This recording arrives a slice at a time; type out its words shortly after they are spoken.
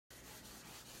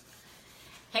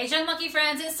Hey Junk Monkey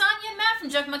friends, it's Sonia and Matt from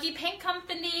Junk Monkey Paint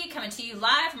Company coming to you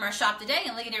live from our shop today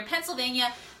in Ligonier,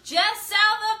 Pennsylvania, just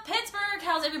south of Pittsburgh.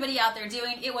 How's everybody out there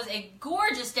doing? It was a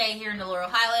gorgeous day here in the Laurel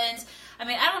Highlands. I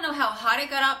mean, I don't know how hot it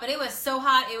got up, but it was so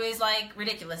hot, it was like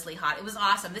ridiculously hot. It was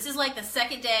awesome. This is like the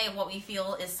second day of what we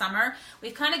feel is summer.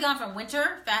 We've kind of gone from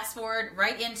winter, fast forward,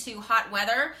 right into hot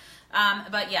weather.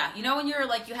 But yeah, you know when you're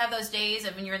like, you have those days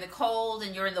of when you're in the cold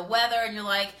and you're in the weather and you're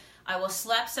like, I will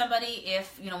slap somebody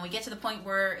if, you know, when we get to the point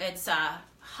where it's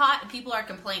hot and people are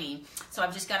complaining. So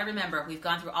I've just got to remember, we've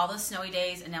gone through all those snowy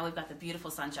days and now we've got the beautiful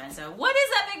sunshine. So what is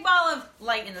that big ball of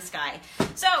light in the sky?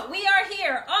 So we are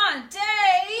here on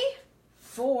day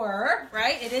 4,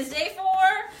 right? It is day 4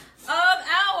 of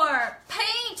our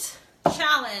paint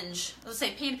challenge. Let's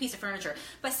say paint a piece of furniture.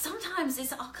 But sometimes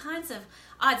it's all kinds of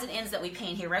odds and ends that we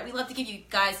paint here, right? We love to give you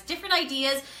guys different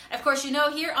ideas. Of course, you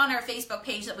know here on our Facebook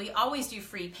page that we always do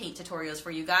free paint tutorials for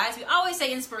you guys. We always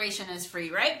say inspiration is free,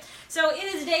 right? So it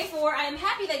is day 4. I am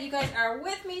happy that you guys are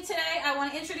with me today. I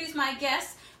want to introduce my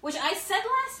guest, which I said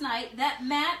last night that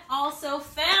Matt also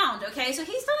found, okay? So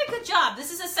he's done a good job.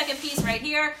 This is a second piece right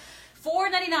here.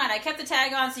 $4.99. I kept the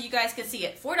tag on so you guys could see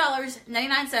it.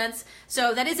 $4.99.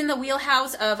 So that is in the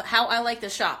wheelhouse of how I like to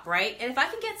shop, right? And if I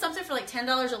can get something for like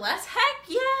 $10 or less, heck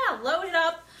yeah, load it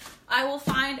up. I will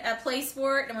find a place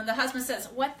for it. And when the husband says,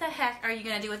 what the heck are you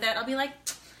going to do with that? I'll be like,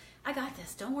 I got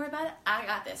this. Don't worry about it. I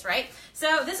got this, right?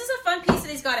 So this is a fun piece that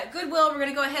he's got at Goodwill. We're going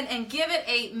to go ahead and give it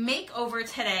a makeover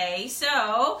today.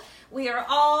 So we are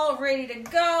all ready to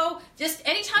go. Just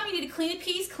anytime you need to clean a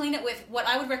piece, clean it with what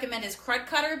I would recommend is Crud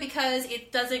Cutter because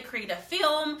it doesn't create a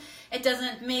film. It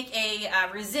doesn't make a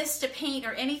resist to paint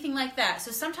or anything like that.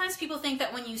 So sometimes people think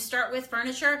that when you start with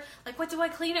furniture, like what do I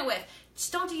clean it with?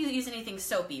 Just don't use anything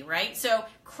soapy, right? So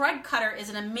Crud Cutter is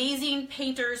an amazing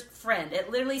painter's friend.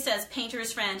 It literally says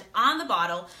painter's friend on the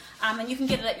bottle, and you can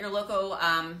get it at your local,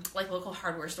 like local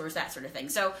hardware stores, that sort of thing.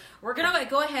 So we're gonna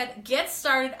go ahead, get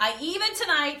started. I even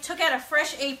tonight took out a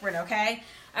fresh apron, okay?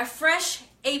 A fresh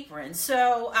apron.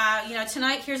 So, you know,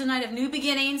 tonight, here's a night of new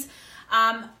beginnings.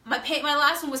 My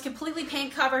last one was completely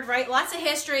paint covered, right? Lots of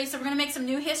history, so we're going to make some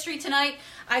new history tonight.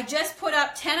 I just put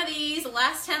up 10 of these, the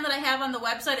last 10 that I have on the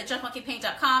website at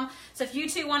junkmonkeypaint.com. So if you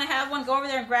two want to have one, go over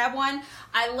there and grab one.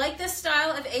 I like this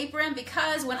style of apron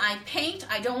because when I paint,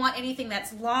 I don't want anything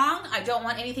that's long. I don't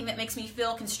want anything that makes me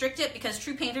feel constricted because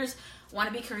true painters want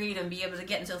to be creative and be able to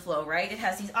get into the flow, right? It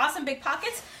has these awesome big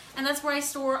pockets, and that's where I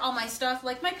store all my stuff,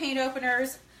 like my paint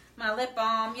openers, my lip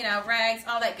balm, you know, rags,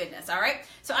 all that goodness, all right?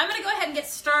 So I'm going to go ahead and get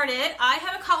started. I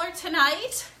have a color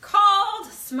tonight called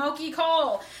Smokey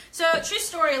Coal. So, true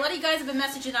story, a lot of you guys have been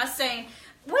messaging us saying,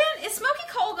 when is Smokey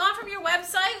Coal gone from your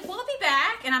website? Will it be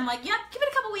back? And I'm like, yep, give it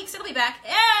a couple weeks, it'll be back.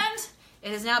 And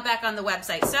it is now back on the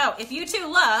website. So, if you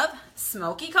two love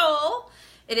Smokey Coal,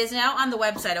 it is now on the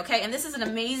website, okay? And this is an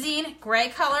amazing gray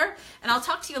color, and I'll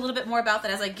talk to you a little bit more about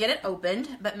that as I get it opened.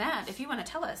 But Matt, if you want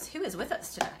to tell us who is with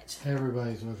us tonight.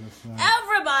 Everybody's with us tonight.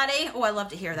 Everybody! Oh, I love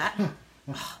to hear that.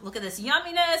 Oh, look at this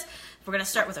yumminess. We're going to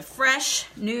start with a fresh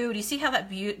nude. You see how that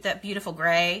beautiful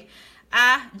gray?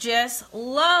 I just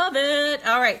love it.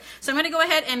 All right, so I'm going to go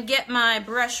ahead and get my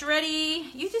brush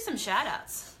ready. You do some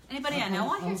shout-outs. Anybody I know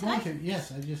on here tonight?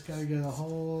 Yes, I just got to go the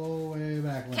whole way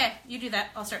back. Okay, you do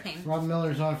that. I'll start painting. Robin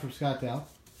Miller's on from Scottdale.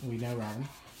 We know Robin.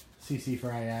 CC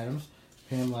Fry Adams.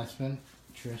 Pam Lessman.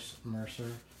 Trish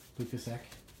Mercer. Lucasek.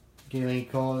 Galen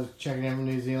Cole is checking in from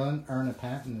New Zealand. Erna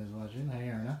Patton is watching. Hey,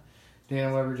 Erna.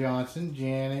 Dana Weber Johnson.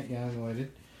 Janet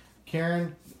Young-Wooded.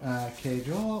 Karen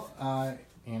Cajol.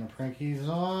 Anna Prinky's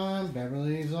on.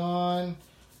 Beverly's on.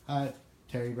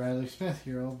 Terry Bradley Smith,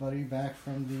 your old buddy back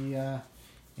from the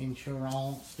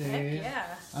insurance days.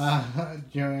 Yeah.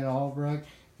 Joanna Holbrook,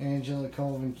 Angela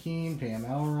Colvin Keene, Pam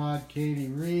Elrod, Katie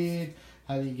Reed.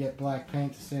 How do you get black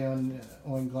paint to stay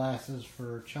on glasses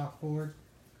for chalkboard?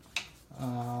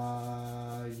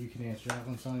 You can answer that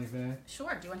one, Sonia Faye.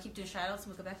 Sure. Do you want to keep doing shout-outs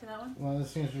and we'll go back to that one? Well,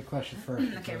 let's answer the question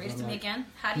first. Okay, read it to me again.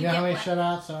 How do you you know get how many black...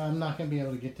 shout-outs? I'm not going to be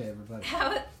able to get to everybody.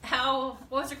 What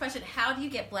was your question? How do you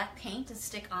get black paint to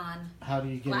stick on How do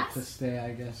you get glass? it to stay,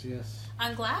 I guess, yes.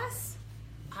 On glass?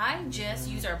 I just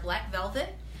use our black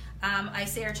velvet. I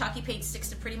say our chalky paint sticks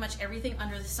to pretty much everything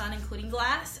under the sun, including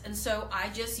glass. And so I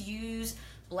just use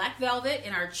black velvet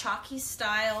in our chalky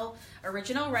style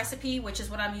original recipe, which is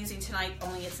what I'm using tonight,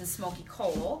 only it's in Smokey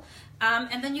Coal.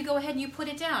 And then you go ahead and you put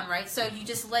it down, right? So you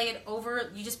just lay it over,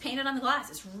 you just paint it on the glass.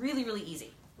 It's really, really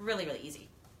easy. Really, really easy.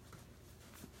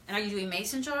 And are you doing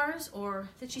mason jars, or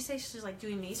did she say she's like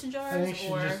doing mason jars? I think she's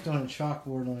just doing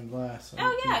chalkboard on glass.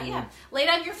 Oh yeah, yeah. Lay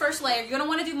down your first layer. You're gonna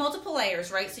want to do multiple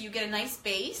layers, right? So you get a nice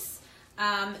base.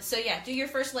 So yeah, do your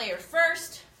first layer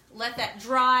first. let that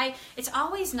dry. It's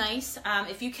always nice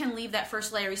if you can leave that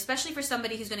first layer, especially for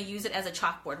somebody who's going to use it as a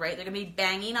chalkboard, right? They're going to be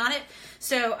banging on it.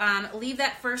 So leave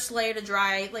that first layer to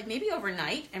dry, like maybe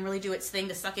overnight, and really do its thing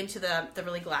to suck into the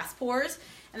really glass pores.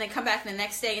 And then come back the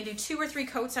next day and do 2 or 3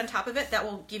 coats on top of it. That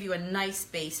will give you a nice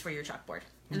base for your chalkboard.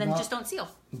 And then just don't seal.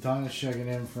 Donna's checking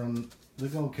in from the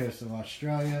Gold Coast of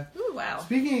Australia. Ooh, wow.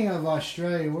 Speaking of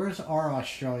Australia, where's our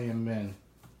Australian men?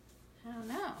 I don't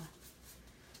know.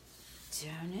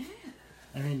 Don't know.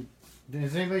 I mean,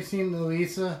 has anybody seen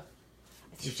Louisa?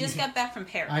 She just got back from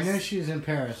Paris. I know she's in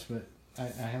Paris, but I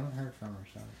haven't heard from her.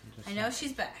 So I know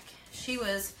she's back. She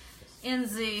was in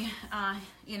the,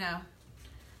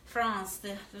 France,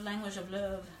 the language of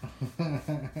love.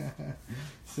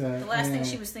 So the last thing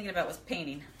she was thinking about was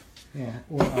painting. Yeah,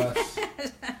 or us.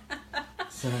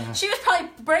 So, she was probably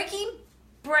breaking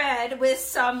bread with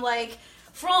some, like,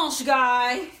 French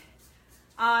guy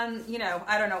on,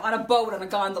 I don't know, on a boat on a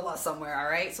gondola somewhere, all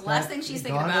right? So last thing she's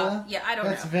thinking about, I don't know.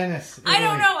 That's Venice. Italy. I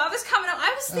don't know. I was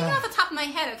thinking off the top of my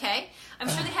head, okay? I'm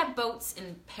sure they have boats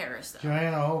in Paris, though.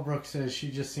 Joanna Holbrook says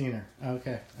she just seen her.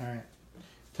 Okay, all right.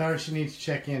 Tell her she needs to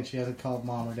check in. She hasn't called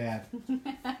mom or dad.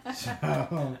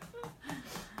 So,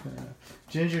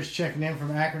 Ginger's checking in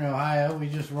from Akron, Ohio. We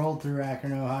just rolled through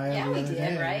Akron, Ohio. Yeah, we did,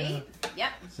 day, right?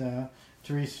 Yep. So,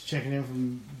 Teresa's checking in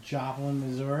from Joplin,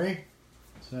 Missouri.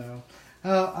 So,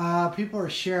 people are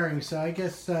sharing. So, I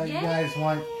guess you guys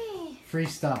want free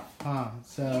stuff, huh?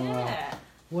 So,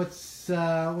 what's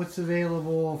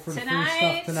available for the free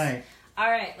stuff tonight? All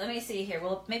right, let me see here.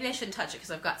 Well, maybe I shouldn't touch it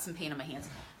because I've got some paint on my hands.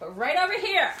 But right over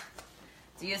here.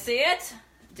 Do you see it?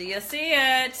 Do you see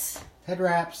it? Head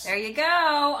wraps. There you go.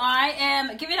 I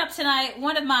am giving up tonight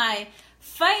one of my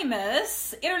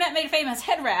famous, internet-made famous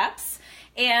head wraps,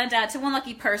 and to one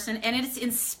lucky person, and it's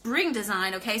in spring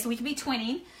design, okay? So we can be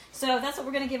twinning. So that's what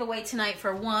we're going to give away tonight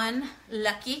for one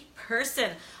lucky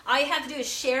person. All you have to do is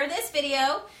share this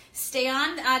video. Stay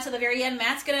on till the very end.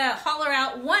 Matt's going to holler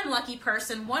out one lucky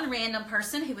person, one random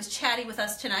person who was chatting with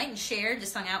us tonight and shared,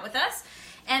 just hung out with us.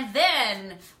 And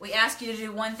then we ask you to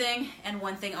do one thing and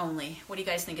one thing only. What do you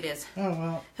guys think it is? Oh,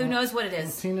 well. Who knows what it is?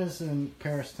 Well, Tina's in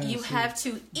Paris, Tennessee. You have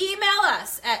to email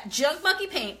us at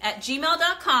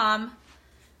junkmonkeypaint@gmail.com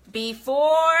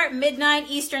before midnight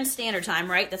Eastern Standard Time,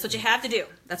 right? That's what you have to do.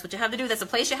 That's what you have to do. That's the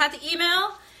place you have to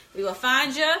email. We will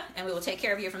find you, and we will take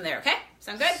care of you from there, okay?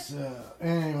 Sound good? So,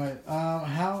 anyway,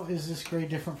 how is this gray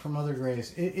different from other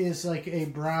grays? It is like a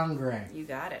brown gray. You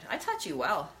got it. I taught you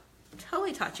well.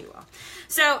 Totally taught you well.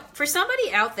 So, for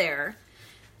somebody out there,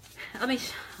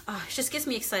 it just gets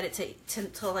me excited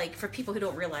to like, for people who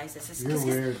don't realize this. You're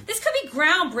weird. This could be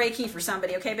groundbreaking for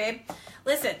somebody, okay, babe?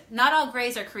 Listen, not all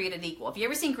grays are created equal. Have you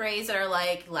ever seen grays that are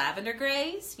like lavender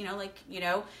grays? You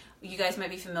guys might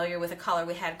be familiar with a color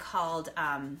we had called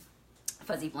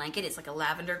Fuzzy Blanket. It's like a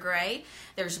lavender gray.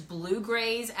 There's blue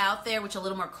grays out there, which are a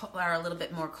little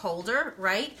bit more colder,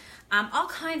 right? All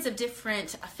kinds of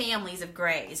different families of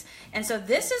grays. And so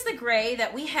this is the gray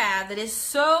that we have that is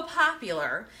so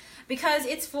popular because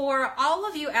it's for all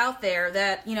of you out there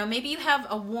that, maybe you have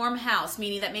a warm house,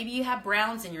 meaning that maybe you have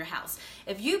browns in your house.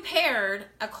 If you paired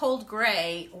a cold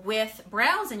gray with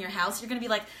browns in your house, you're going to be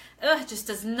like, ugh, it just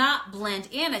does not blend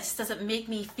in. It just doesn't make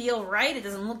me feel right. It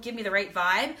doesn't give me the right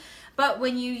vibe. But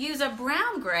when you use a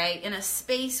brown gray in a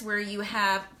space where you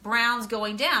have browns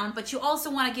going down, but you also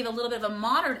want to give a little bit of a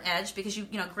modern edge because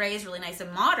gray is really nice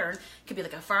and modern. It could be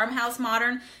like a farmhouse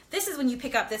modern. This is when you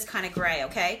pick up this kind of gray,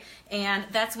 okay? And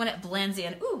that's when it blends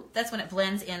in. Ooh, that's when it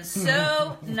blends in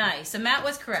so nice. So Matt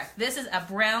was correct. This is a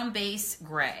brown base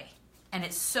gray. And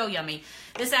it's so yummy.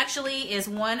 This actually is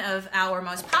one of our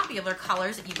most popular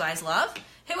colors that you guys love.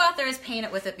 Who out there has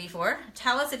painted with it before?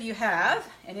 Tell us if you have,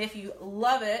 and if you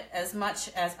love it as much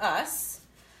as us.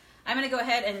 I'm going to go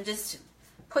ahead and just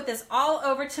put this all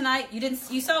over tonight.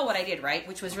 You saw what I did, right?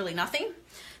 Which was really nothing.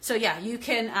 So yeah, you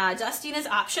can, dusting is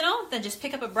optional. Then just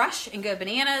pick up a brush and go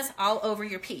bananas all over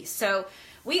your piece. So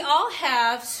we all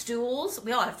have stools.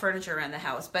 We all have furniture around the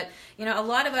house, but a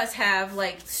lot of us have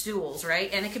like stools, right?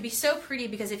 And it could be so pretty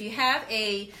because if you have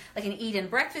an eat and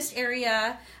breakfast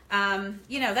area,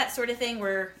 that sort of thing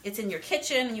where it's in your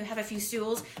kitchen and you have a few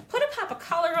stools, put a pop of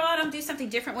color on them, do something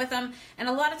different with them, and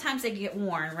a lot of times they get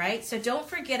worn, right? So don't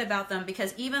forget about them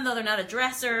because even though they're not a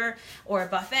dresser or a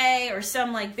buffet or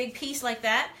some like big piece like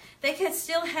that, they could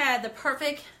still have the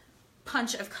perfect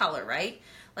punch of color, right?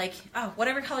 Like,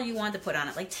 whatever color you want to put on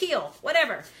it, like teal,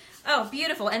 whatever. Oh,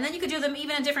 beautiful. And then you could do them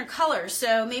even in different colors.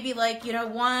 So maybe like,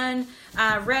 one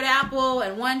red apple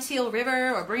and one teal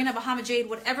river or bringing up a Bahama Jade,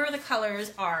 whatever the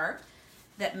colors are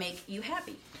that make you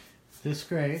happy. This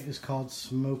grate is called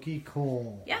Smokey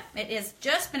Coal. Yeah, it has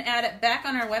just been added back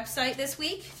on our website this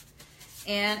week.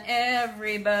 And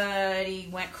everybody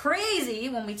went crazy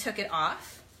when we took it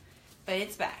off. But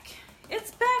it's back.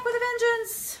 It's back with a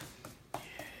vengeance.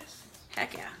 Yes.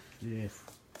 Heck yeah. Yes.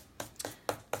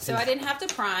 So I didn't have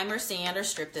to prime or sand or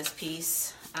strip this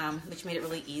piece, which made it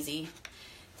really easy.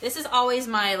 This is always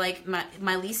my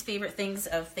least favorite things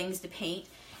to paint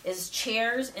is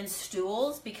chairs and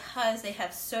stools because they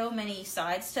have so many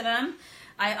sides to them.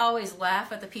 I always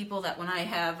laugh at the people that when I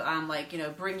have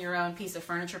bring your own piece of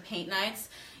furniture paint nights,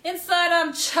 inside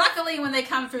I'm chuckling when they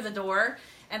come through the door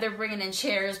and they're bringing in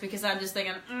chairs because I'm just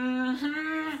thinking,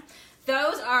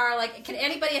 Those are like, can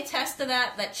anybody attest to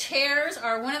that? That chairs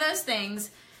are one of those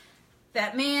things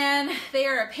that, man, they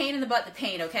are a pain in the butt to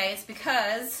paint, okay? It's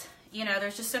because, you know,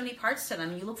 there's just so many parts to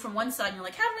them. You look from one side and you're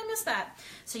like, how did I miss that?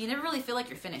 So you never really feel like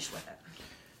you're finished with it.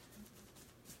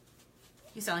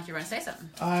 You sound like you're going to say something.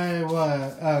 I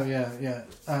was. Oh,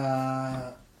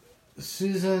 yeah.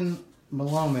 Susan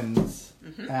Malomans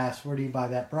asked, where do you buy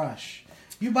that brush?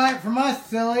 You buy it from us,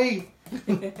 silly.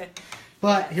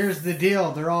 But here's the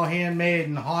deal. They're all handmade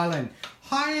in Holland.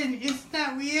 Holland, isn't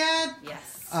that weird?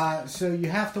 Yes. So you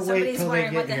have to Somebody's wait till they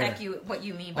get what the here. heck what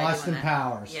you mean by Austin doing that.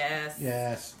 Powers. Yes.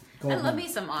 Yes. I love me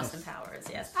some Austin Powers.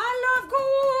 Yes. I love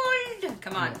gold.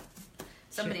 Come on.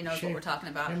 Somebody knows what we're talking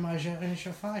about.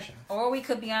 Or we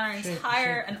could be on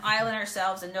our an island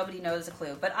ourselves and nobody knows a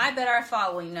clue. But I bet our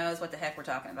following knows what the heck we're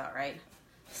talking about, right?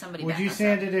 Somebody. Would you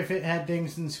sand it if it had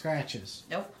dings and scratches?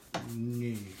 Nope.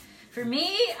 No. For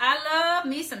me, I love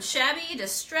me some shabby,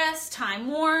 distressed,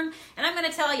 time-worn. And I'm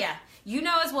going to tell you, you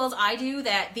know as well as I do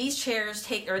that these chairs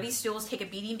these stools take a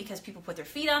beating because people put their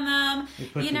feet on them. They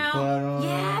put their butt on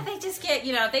them. They just get,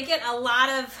 they get a lot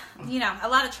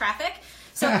of traffic.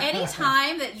 So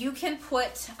anytime that you can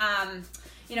put,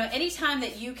 anytime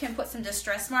that you can put some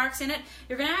distress marks in it,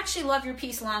 you're going to actually love your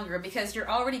piece longer because you're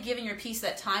already giving your piece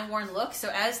that time-worn look. So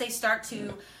as things start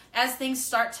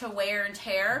to wear and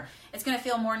tear, it's going to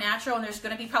feel more natural, and there's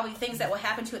going to be probably things that will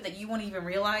happen to it that you won't even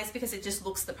realize because it just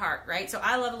looks the part, right? So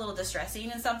I love a little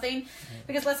distressing in something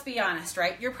because let's be honest,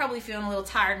 right? You're probably feeling a little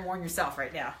tired and worn yourself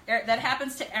right now. That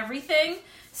happens to everything.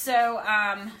 So,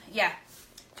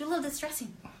 do a little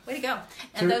distressing. Way to go.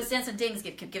 And those dents and dings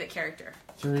give it character.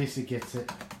 Teresa gets it.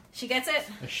 She gets it?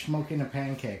 A schmoke and a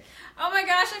pancake. Oh my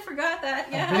gosh, I forgot that.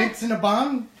 Yeah. A blitz and a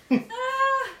bung?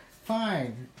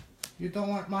 Fine. You don't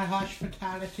want my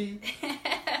hospitality?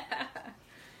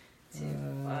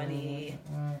 Too funny.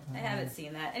 I haven't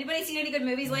seen that. Anybody seen any good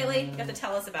movies lately? You have to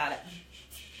tell us about it.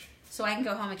 So I can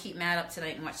go home and keep Matt up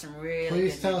tonight and watch some really good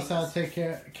movies. Please tell us how to take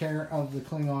care of the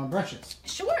Klingon brushes.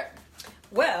 Sure.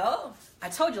 Well, I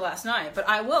told you last night, but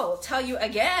I will tell you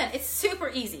again. It's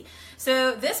super easy.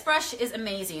 So this brush is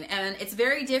amazing, and it's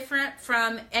very different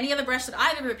from any other brush that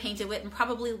I've ever painted with, and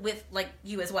probably with like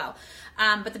you as well.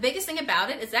 But the biggest thing about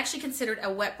it is it's actually considered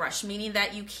a wet brush, meaning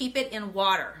that you keep it in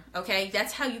water, okay?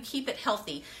 That's how you keep it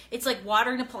healthy. It's like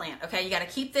watering a plant, okay? You got to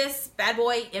keep this bad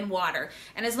boy in water.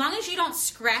 And as long as you don't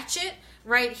scratch it,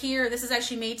 right here, this is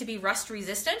actually made to be rust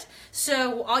resistant.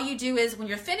 So all you do is when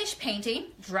you're finished painting,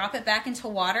 drop it back into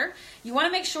water. You want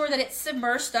to make sure that it's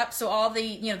submersed up so all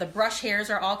the, the brush hairs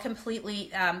are all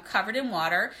completely covered in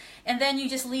water. And then you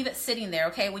just leave it sitting there,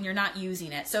 okay, when you're not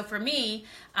using it. So for me,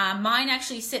 mine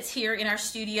actually sits here in our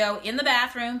studio in the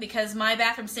bathroom because my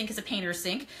bathroom sink is a painter's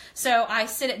sink. So I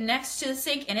sit it next to the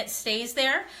sink and it stays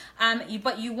there.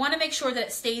 But you want to make sure that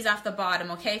it stays off the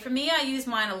bottom, okay? For me, I use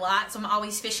mine a lot, so I'm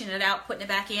always fishing it out, putting it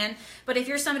back in. But if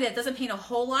you're somebody that doesn't paint a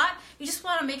whole lot, you just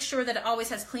want to make sure that it always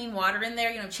has clean water in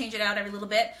there, change it out every little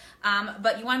bit.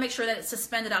 But you want to make sure that it's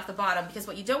suspended off the bottom because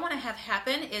what you don't want to have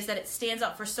happen is that it stands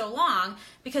up for so long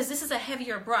because this is a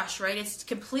heavier brush, right? It's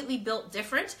completely built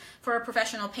different for a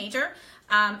professional painter.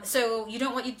 So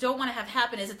what you don't want to have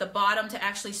happen is at the bottom to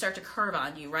actually start to curve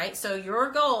on you, right? So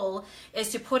your goal is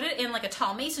to put it in like a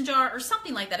tall mason jar or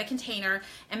something like that, a container,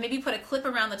 and maybe put a clip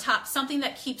around the top, something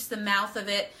that keeps the mouth of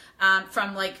it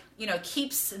from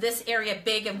keeps this area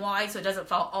big and wide so it doesn't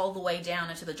fall all the way down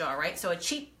into the jar, right? So a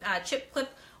cheap chip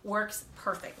clip works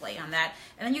perfectly on that.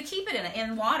 And then you keep it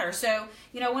in water. So,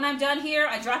 when I'm done here,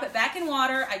 I drop it back in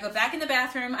water. I go back in the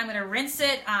bathroom. I'm going to rinse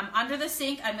it under the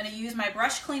sink. I'm going to use my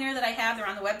brush cleaner that I have. They're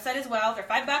on the website as well. They're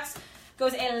 $5.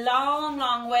 Goes a long,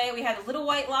 long way. We have a little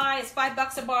white lye. It's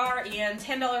 $5 a bar and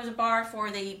 $10 a bar for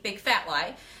the big fat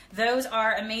lye. Those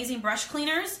are amazing brush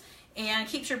cleaners and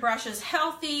keeps your brushes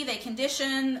healthy. They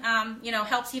condition,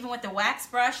 helps even with the wax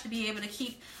brush to be able to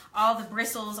keep all the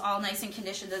bristles all nice and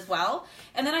conditioned as well.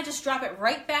 And then I just drop it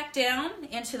right back down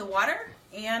into the water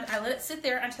and I let it sit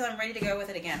there until I'm ready to go with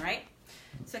it again, right?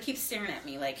 So it keeps staring at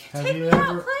me like, Have take you me ever,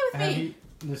 out, play with have me. you,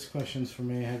 this question's for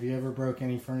me. Have you ever broke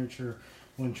any furniture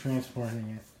when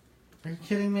transporting it? Are you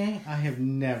kidding me? I have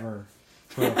never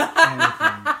broke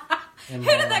anything. Who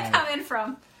did that come in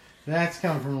from? That's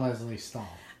come from Leslie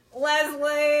Stahl.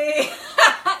 Leslie!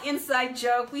 Inside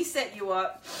joke. We set you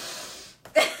up.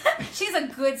 She's a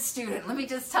good student. Let me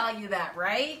just tell you that,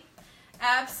 right?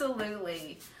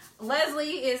 Absolutely.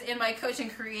 Leslie is in my Coach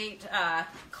and Create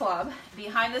club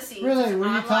behind the scenes. Really? Were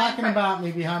you talking about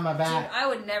me behind my back? Dude, I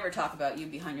would never talk about you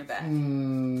behind your back.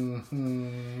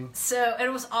 Mm-hmm. So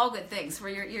it was all good things. Were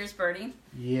your ears burning?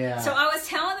 Yeah. So I was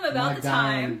telling them about the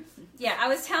time. Dying. Yeah, I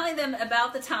was telling them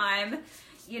about the time.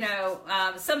 You know,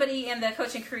 somebody in the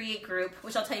Coach and Create group,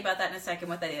 which I'll tell you about that in a second,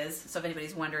 what that is, so if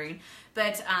anybody's wondering.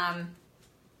 But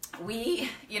we,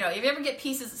 you know, if you ever get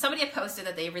pieces, somebody had posted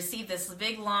that they received this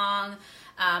big, long,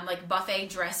 like buffet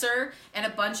dresser, and a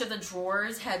bunch of the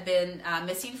drawers had been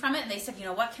missing from it, and they said, you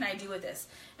know, what can I do with this?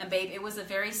 And babe, it was the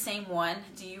very same one.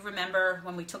 Do you remember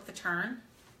when we took the turn?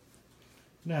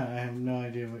 No, I have no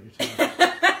idea what you're talking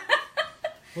about.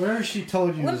 Whatever she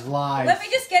told you was lies. Let me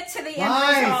just get to the end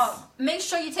Lies. result. Make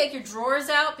sure you take your drawers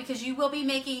out because you will be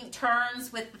making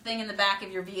turns with the thing in the back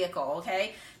of your vehicle,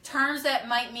 okay? Turns that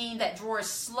might mean that drawers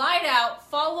slide out,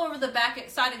 fall over the back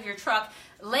side of your truck,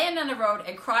 land on the road,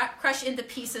 and crush into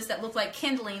pieces that look like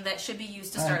kindling that should be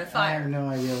used to start a fire. I have no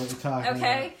idea what you're talking about.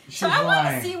 Okay? She's So I want to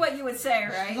lying. see what you would say,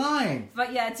 right? She's lying.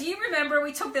 But yeah, do you remember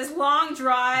we took this long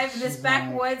drive in this She's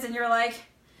backwoods lying. and you're like,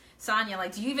 Sonia,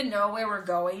 like, do you even know where we're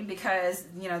going? Because,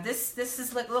 you know, this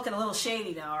is looking a little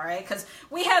shady now, right? Because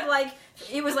we had, like,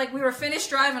 it was like we were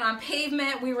finished driving on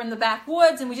pavement. We were in the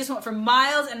backwoods, and we just went for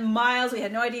miles and miles. We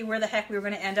had no idea where the heck we were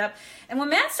going to end up. And when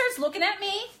Matt starts looking at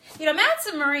me, you know, Matt's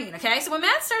a Marine, okay? So when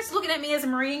Matt starts looking at me as a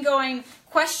Marine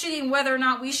questioning whether or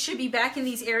not we should be back in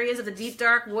these areas of the deep,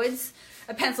 dark woods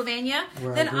of Pennsylvania,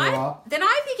 then I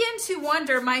begin to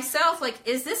wonder myself, like,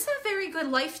 is this a very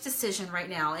good life decision right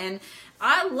now? And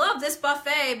I love this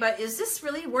buffet, but is this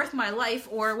really worth my life?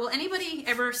 Or will anybody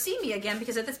ever see me again?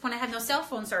 Because at this point I have no cell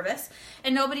phone service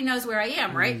and nobody knows where I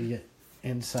am, right? You get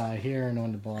inside here and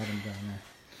on the bottom down there.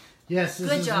 Yes, this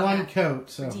Good is job, one Matt.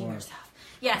 coat so Redeem far. yourself.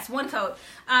 Yes, one coat.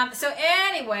 So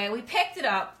anyway, we picked it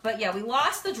up, but yeah, we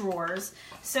lost the drawers.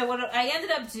 So what I ended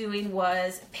up doing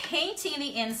was painting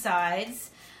the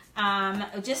insides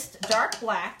just dark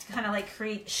black to kind of like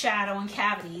create shadow and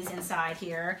cavities inside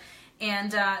here.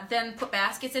 And then put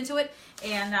baskets into it,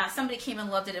 and somebody came and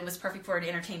loved it. It was perfect for an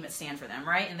entertainment stand for them,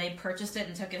 right? And they purchased it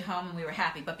and took it home, and we were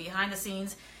happy. But behind the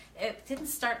scenes, it didn't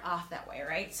start off that way,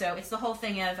 right? So it's the whole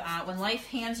thing of when life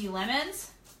hands you lemons,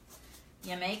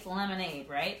 you make lemonade,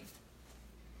 right?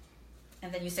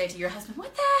 And then you say to your husband,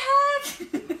 what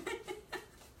the heck?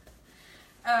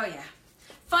 Oh, yeah.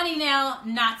 Funny now,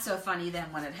 not so funny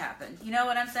then when it happened. You know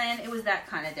what I'm saying? It was that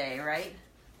kind of day, right?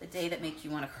 The day that makes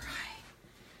you want to cry.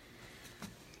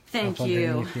 Thank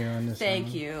you.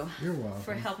 Thank you. You're welcome.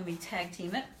 For helping me tag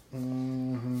team it.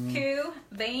 Mm-hmm. Cool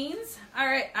beans. All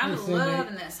right, I'm Yes,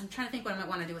 loving this. I'm trying to think what I might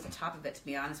want to do with the top of it, to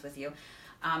be honest with you.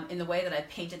 In the way that I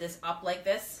painted this up like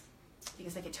this,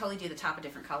 because I could totally do the top a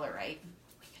different color, right?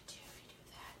 We could do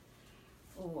that.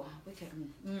 Oh, we could.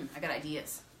 I got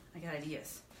ideas.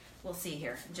 We'll see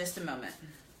here in just a moment.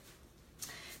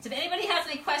 So if anybody has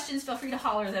any questions, feel free to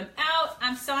holler them out.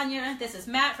 I'm Sonia. This is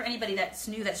Matt. For anybody that's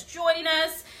new that's joining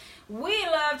us, we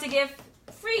love to give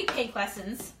free paint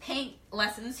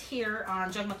lessons here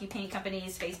on Jug Monkey Paint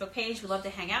Company's Facebook page. We love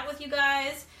to hang out with you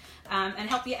guys and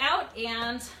help you out.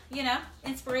 And, you know,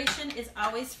 inspiration is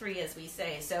always free, as we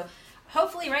say. So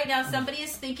hopefully right now somebody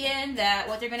is thinking that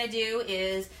what they're going to do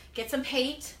is get some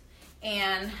paint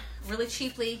and really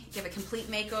cheaply give a complete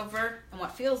makeover and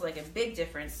what feels like a big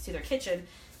difference to their kitchen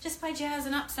just by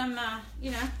jazzing up some, you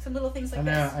know, some little things like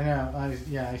this. I know.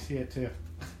 I see it too.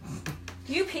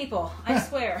 You people, I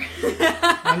swear.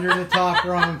 Under the top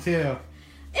wrong too.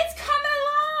 It's coming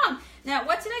along. Now,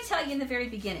 what did I tell you in the very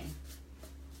beginning?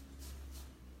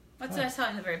 What did I tell you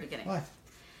in the very beginning? What?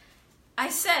 I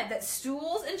said that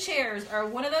stools and chairs are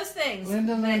one of those things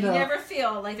Linda. that you never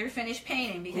feel like they're finished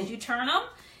painting because you turn them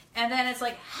and then it's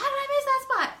like, how did I miss that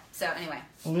spot? So anyway,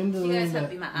 you guys have to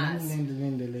be my eyes.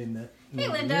 Linda. Hey,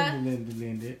 Linda.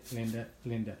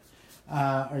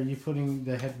 Are you putting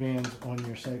the headbands on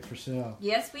your site for sale?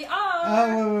 Yes, we are.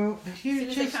 Oh, you Soon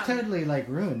as they just come. totally like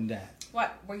ruined that.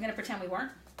 What? Were you going to pretend we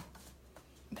weren't?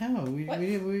 No, we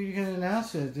can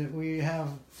announce it that we have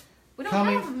We don't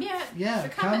coming. have them yet. Yeah, They're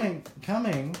coming.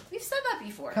 coming. We've said that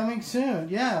before. Coming soon.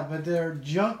 Yeah, but they're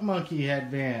Junk Monkey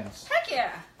headbands. Heck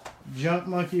yeah. Junk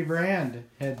Monkey brand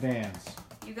headbands.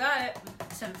 You got it.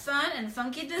 Some fun and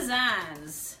funky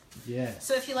designs. Yes.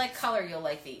 So if you like color, you'll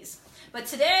like these. But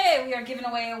today we are giving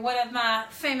away one of my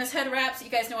famous head wraps that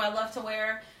you guys know I love to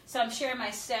wear. So I'm sharing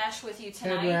my stash with you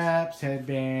tonight. Head wraps,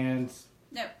 headbands.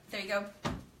 No, there you go.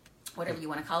 Whatever you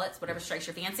want to call it, whatever strikes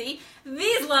your fancy.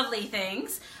 These lovely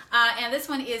things. And this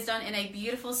one is done in a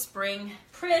beautiful spring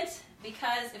print,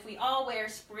 because if we all wear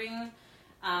spring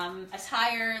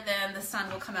attire, then the sun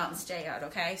will come out and stay out,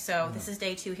 okay? So this is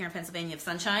day 2 here in Pennsylvania of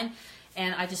sunshine,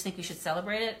 and I just think we should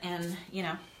celebrate it and, you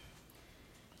know,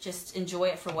 just enjoy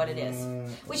it for what it is.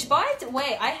 Which, by the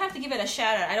way, I have to give it a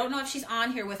shout out. I don't know if she's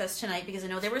on here with us tonight because I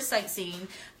know they were sightseeing,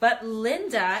 but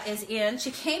Linda is in.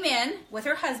 She came in with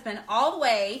her husband all the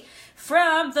way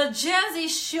from the Jersey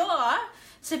Shore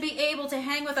to be able to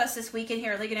hang with us this weekend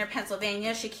here in Ligonier,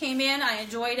 Pennsylvania. She came in. I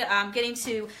enjoyed getting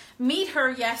to meet her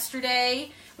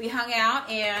yesterday. We hung out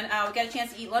and we got a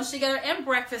chance to eat lunch together and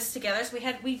breakfast together. So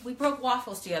we broke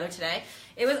waffles together today.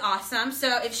 It was awesome.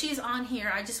 So if she's on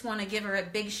here, I just want to give her a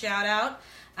big shout out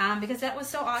because that was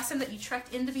so awesome that you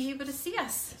trekked in to be able to see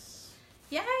us.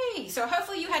 Yay! So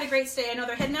hopefully you had a great stay. I know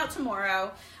they're heading out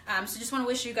tomorrow. So just want to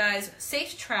wish you guys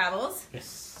safe travels.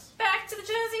 Yes. Back to the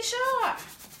Jersey Shore.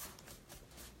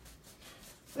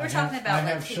 We were talking about I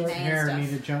have short hair and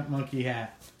need a junk monkey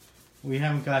hat. We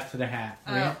haven't got to the hat.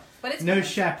 But it's no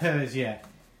chapeaus yet.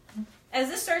 As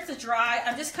this starts to dry,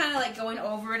 I'm just kind of like going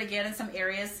over it again in some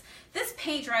areas. This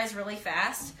paint dries really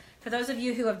fast. For those of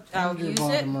you who have used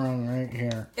it, wrong right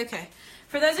here. Okay.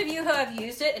 For those of you who have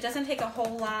used it, it doesn't take a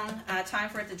whole long time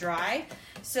for it to dry.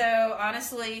 So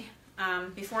honestly,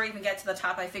 before I even get to the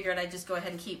top, I figured I'd just go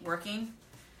ahead and keep working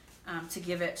to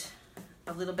give it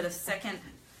a little bit of second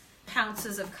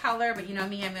pounces of color. But you know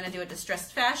me, I'm going to do a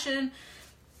distressed fashion.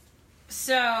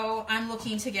 So I'm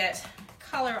looking to get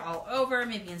color all over,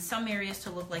 maybe in some areas to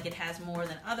look like it has more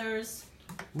than others.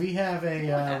 We have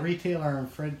a retailer in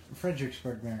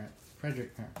Fredericksburg, Maryland.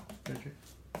 Frederick.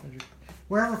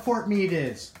 Wherever Fort Meade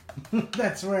is.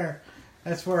 that's where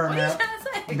our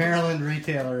Maryland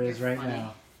retailer is right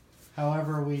now.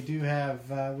 However, we do have,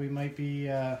 we might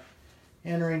be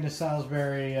entering the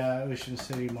Salisbury Ocean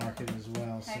City market as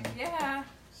well. Heck yeah.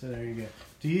 So there you go.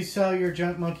 Do you sell your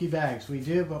junk monkey bags? We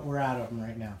do, but we're out of them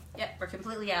right now. Yep, we're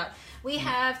completely out. We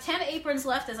have 10 aprons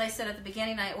left. As I said at the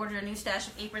beginning, I ordered a new stash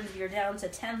of aprons. We are down to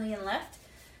 10 lean left.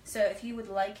 So if you would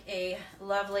like a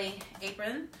lovely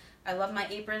apron, I love my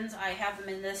aprons. I have them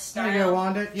in this style. There you go,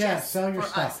 Wanda. Yeah, sell your for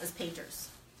stuff. us as painters.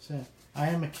 So, I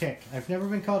am a kick. I've never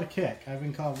been called a kick. I've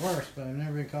been called worse, but I've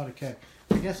never been called a kick.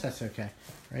 I guess that's okay.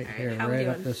 Right here, right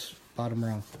up this bottom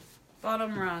rung.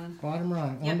 Bottom rung. Bottom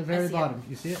rung, yep, on the very bottom.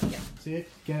 You see it? Yep. See it?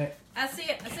 Get it. I see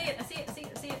it. I see it. I see it. I see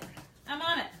it. I see it. I'm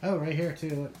on it. Oh, right here too.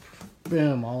 Look.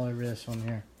 Boom, all over this one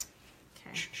here.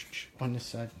 Okay. On this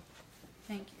side.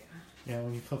 Thank you. Yeah,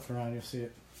 when you flip it around, you'll see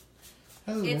it.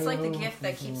 Hello. It's like the gift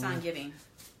that keeps on giving.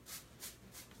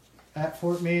 At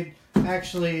Fort Meade,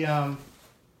 actually, Where'd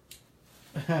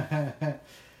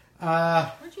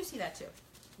you see that too?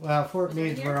 Well, Fort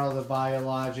Meade's where all the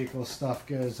biological stuff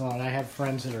goes on. I have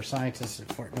friends that are scientists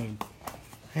at Fort Meade.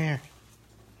 Here,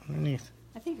 underneath.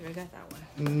 I think I got that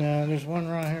one. No, there's one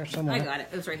right here somewhere. I got it.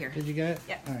 It was right here. Did you get it?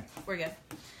 Yeah. All right. We're good.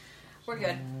 We're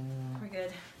good. We're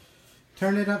good.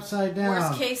 Turn it upside down.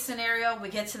 Worst case scenario, we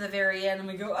get to the very end and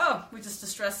we go, oh, we just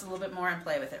distress a little bit more and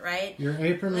play with it, right? Your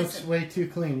apron looks way too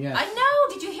clean, yes. I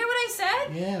know. Did you hear what I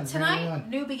said? Yeah. Tonight,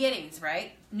 new beginnings,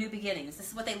 right? New beginnings. This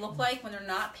is what they look like when they're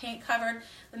not paint covered.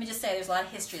 Let me just say, there's a lot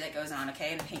of history that goes on,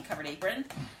 okay, in a paint covered apron.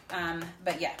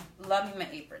 But yeah, loving my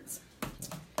aprons.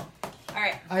 All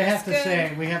right. I have to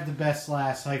say, we have the best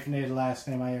hyphenated last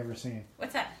name I ever seen.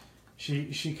 What's that?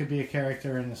 She could be a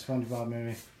character in the SpongeBob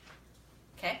movie.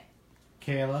 Okay.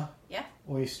 Kayla. Yeah.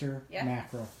 Oyster. Yeah.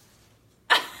 Mackerel.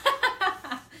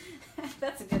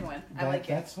 That's a good one. I like it.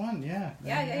 That's one, yeah.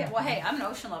 Yeah. Well, hey, I'm an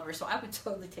ocean lover, so I would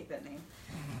totally take that name.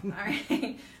 All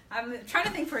right. I'm trying to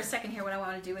think for a second here what I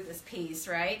want to do with this piece,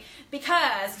 right?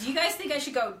 Because do you guys think I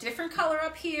should go different color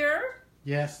up here?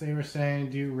 Yes, they were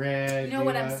saying do red. You know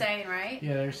what I'm saying, right?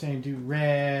 Yeah, they were saying do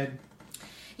red.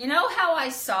 You know how I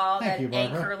saw Thank that you,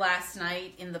 Barbara. anchor last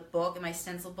night in the book, in my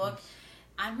stencil book?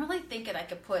 I'm really thinking I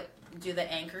could do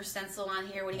the anchor stencil on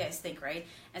here. What do you guys think, right?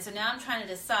 And so now I'm trying to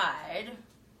decide.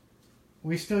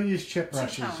 We still use chip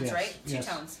brushes, 2 tones, yes. right? Yes.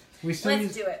 2 tones.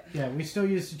 Let's do it. Yeah, we still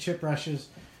use the chip brushes.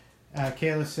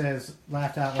 Kayla says,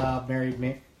 laughed out loud,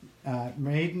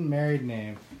 maiden married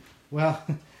name. Well,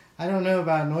 I don't know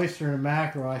about an oyster and a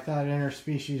mackerel. I thought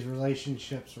interspecies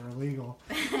relationships were illegal.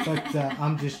 But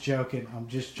I'm just joking.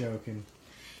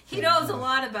 He knows a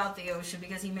lot about the ocean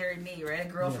because he married me, right? A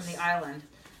girl from the island.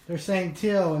 They're saying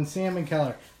teal and salmon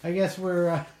color. I guess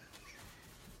we're...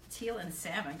 Teal and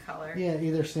salmon color. Yeah,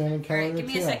 either salmon color All right, or give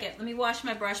me teal. a second. Let me wash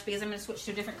my brush because I'm going to switch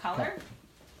to a different color.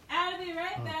 I'll be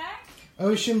right back.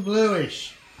 Ocean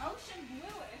bluish. Ocean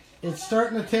bluish. It's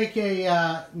starting to take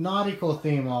a nautical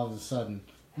theme all of a sudden.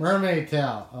 Mermaid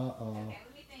tail. Uh-oh. Okay,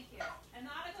 let me think here. A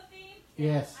nautical theme?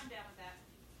 Yes. I'm down with that.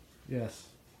 Yes.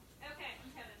 Okay,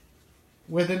 I'm coming.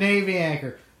 With a navy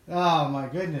anchor. Oh my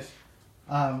goodness.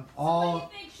 So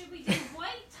what do you think? Should we do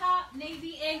white top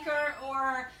navy anchor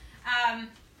or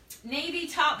navy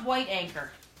top white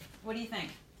anchor? What do you think?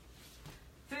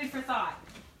 Food for thought.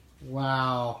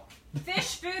 Wow.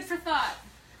 Fish food for thought.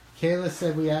 Kayla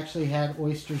said we actually had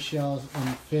oyster shells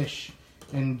and fish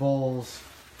in bowls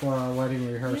for our wedding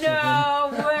rehearsal. No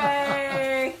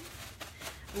way.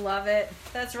 Love it.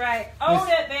 That's right. Own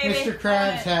it, baby. Mr.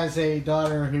 Krabs has a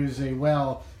daughter who's a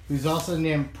whale who's also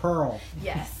named Pearl.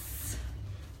 Yes.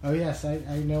 Oh yes, I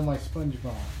know my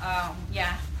SpongeBob.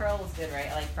 Yeah. Pearl was good, right?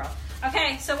 I like Pearl.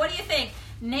 Okay, so what do you think?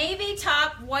 Navy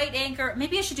top, white anchor.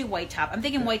 Maybe I should do white top. I'm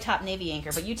thinking white top, navy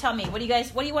anchor. But you tell me. What do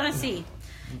you want to see?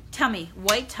 Tell me.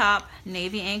 White top,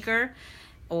 navy anchor,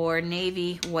 or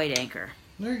navy white anchor?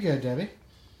 There you go, Debbie.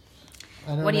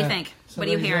 What do you think? What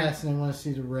are you hearing? Asking, they want to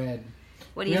see the red.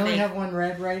 What do you think? We only have one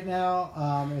red right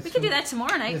now. We could do that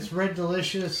tomorrow night. It's Red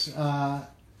Delicious.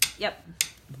 Yep.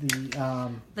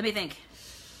 Let me think.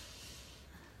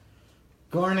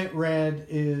 Garnet red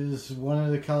is one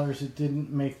of the colors that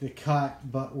didn't make the cut,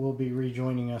 but will be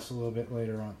rejoining us a little bit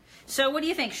later on. So what do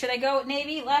you think? Should I go with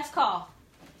navy? Last call.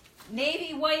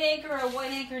 Navy white anchor or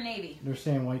white anchor navy? They're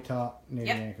saying white top, navy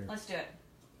anchor. Let's do it.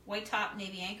 White top,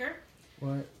 navy anchor.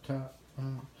 White top.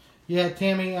 Yeah,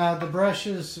 Tammy, the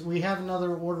brushes, we have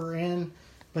another order in,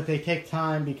 but they take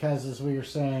time because, as we were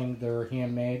saying, they're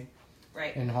handmade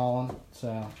in Holland.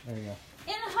 So, there you go.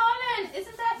 In Holland!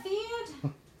 Isn't that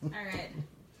cute? All right.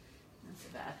 Not so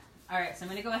bad. All right, so I'm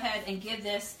going to go ahead and give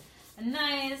this a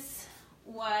nice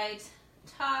white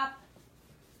top.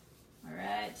 All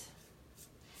right.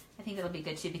 I think that'll be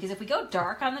good too, because if we go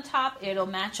dark on the top, it'll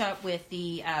match up with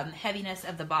the heaviness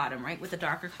of the bottom, right? With the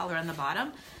darker color on the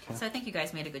bottom. Okay. So I think you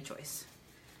guys made a good choice.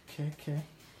 Okay.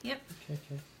 Yep.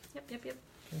 Okay. Yep. Okay.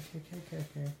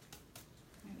 There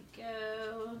we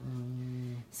go.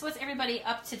 So what's everybody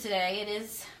up to today? It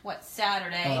is, what,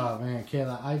 Saturday? Oh, man,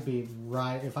 Kayla, I'd be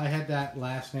right. If I had that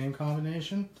last name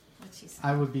combination,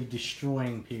 I would be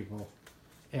destroying people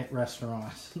at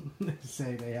restaurants. They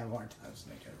say they have hard times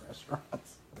thinking at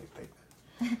restaurants.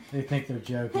 They think they're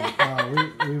joking.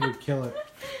 Oh, we would kill it.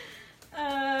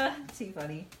 Too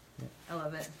funny. Yeah. I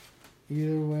love it.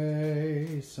 Either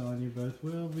way, Sonia, both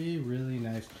will be really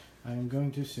nice. I am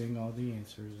going to sing all the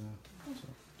answers.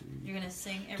 You're going to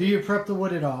sing Do you prep the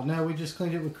wood at all? No, we just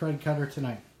cleaned it with Crud Cutter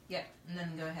tonight. Yep, and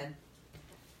then go ahead.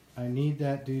 I need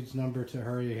that dude's number to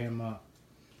hurry him up.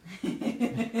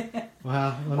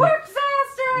 Well, work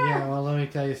faster! Yeah, well, let me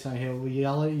tell you something. He'll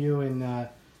yell at you in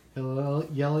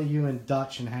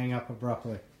Dutch and hang up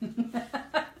abruptly.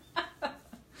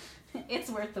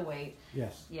 It's worth the wait.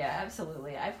 Yes. Yeah,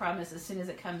 absolutely. I promise as soon as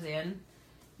it comes in,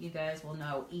 you guys will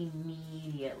know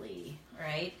immediately,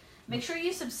 right? Make sure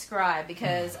you subscribe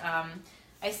because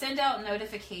I send out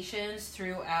notifications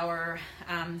through our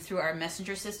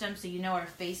messenger system, so you know our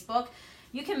Facebook.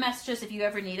 You can message us if you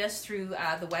ever need us through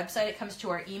the website. It comes to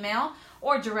our email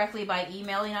or directly by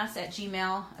emailing us at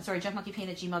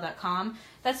junkmonkeypaint@gmail.com.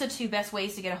 That's the two best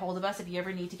ways to get a hold of us if you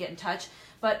ever need to get in touch.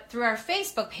 But through our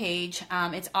Facebook page,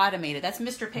 it's automated. That's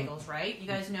Mr. Pickles, right? You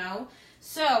guys know.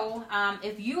 So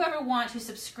if you ever want to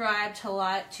subscribe to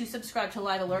live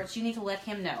alerts, you need to let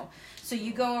him know. So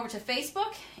you go over to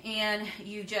Facebook and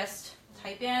you just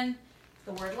type in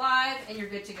the word live and you're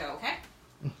good to go, okay?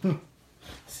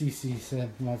 Cece said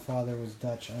my father was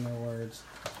Dutch. I know words.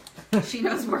 She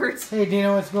knows words. Hey,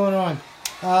 Dina, what's going on?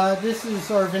 This is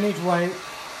our vintage white.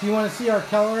 If you want to see our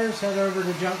colors, head over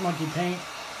to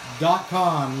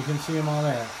junkmonkeypaint.com. You can see them all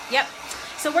there. Yep.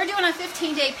 So we're doing a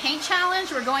 15-day paint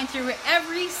challenge. We're going through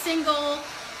every single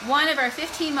one of our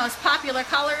 15 most popular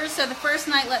colors. So the first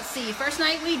night, let's see. First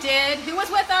night we did, who was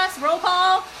with us? Roll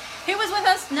call. Who was with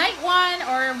us night one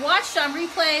or watched on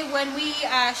replay when we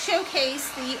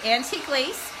showcased the antique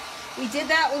lace? We did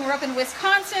that when we were up in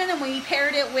Wisconsin, and we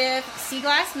paired it with sea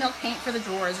glass milk paint for the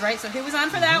drawers, right? So who was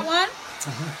on for that one?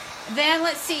 Then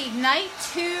let's see, night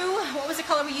two, what was the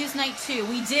color we used night two?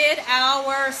 We did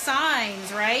our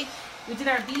signs, right? We did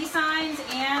our B signs,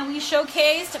 and we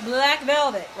showcased Black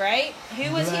Velvet, right?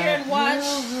 Who was here and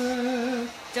watched?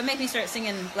 Don't make me start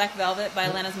singing Black Velvet by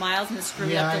Lennox Miles and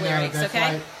screw up the lyrics,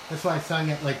 okay? That's why I sung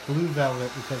it like Blue Velvet,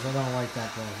 because I don't like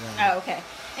that Blue Velvet. Oh, okay.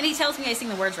 And he tells me I sing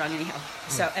the words wrong anyhow.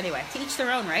 So anyway, to each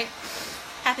their own, right?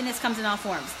 Happiness comes in all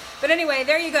forms. But anyway,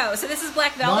 there you go. So this is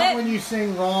Black Velvet. Not when you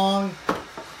sing wrong.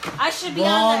 I should be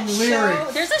wrong on that lyrics.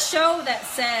 show. There's a show that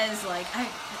says like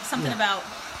something about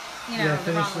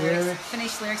the wrong lyrics.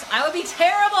 Finished lyrics. I would be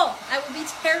terrible. I would be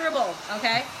terrible.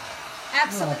 Okay.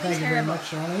 Absolutely thank terrible. you very much,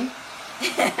 Shawnee.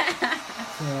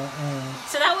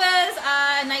 So that was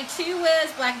night 2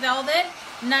 was Black Velvet.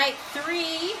 Night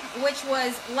 3, which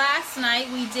was last night,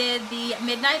 we did the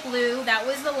Midnight Blue. That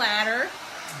was the ladder.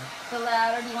 The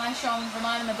ladder. Do you want to show them,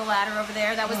 remind them of the ladder over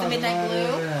there? That was the Midnight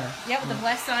Blue. Yep, with the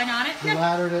blessed sign on it. The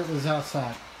ladder that was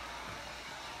outside.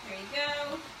 There you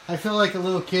go. I feel like a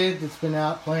little kid that's been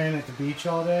out playing at the beach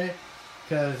all day,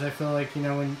 because I feel like,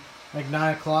 when like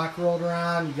 9 o'clock rolled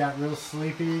around, you got real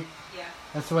sleepy. Yeah.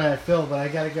 That's the way I feel, but I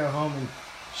got to go home and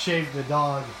shave the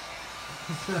dog.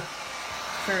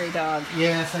 Furry dog.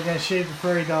 Yes, I got to shave the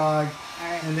furry dog,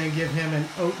 and then give him an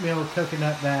oatmeal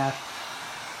coconut bath.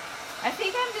 I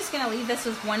think I'm just going to leave this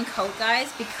with one coat,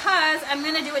 guys, because I'm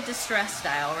going to do it distress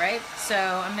style, right? So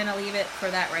I'm going to leave it for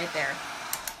that right there.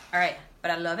 All right, but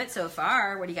I love it so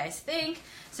far. What do you guys think?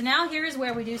 So now here's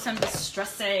where we do some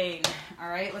distressing. All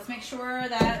right, let's make sure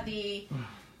that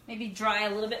maybe dry a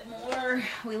little bit more.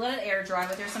 We let it air dry,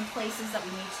 but there's some places that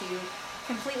we need to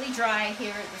completely dry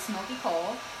here at the Smokey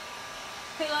Coal.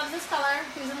 Who loves this color?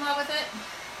 Who's in love with it?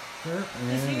 Sure.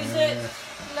 Who's used it?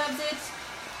 Loves it.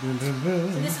 Boom, boom,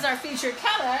 boom. So this is our featured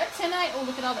color tonight. Oh,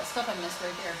 look at all that stuff I missed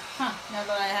right there. Huh, now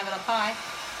that I have it up high.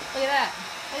 Look at that.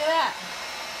 Look at that.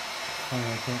 Oh,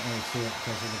 I can't really see it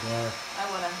because of the glare. I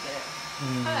want to get it.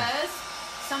 Because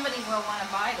somebody will want to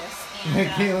buy this. And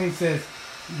Kaylee says,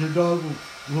 your dog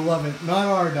will love it. Not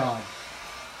our dog.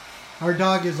 Our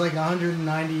dog is like 190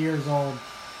 years old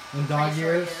in dog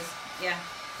years. Yeah.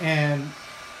 And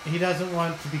he doesn't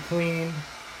want to be cleaned.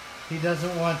 He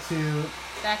doesn't want to...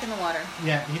 Back in the water.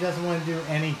 Yeah, he doesn't want to do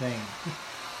anything.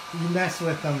 You mess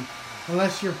with him.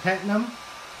 Unless you're petting him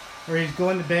or he's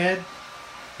going to bed,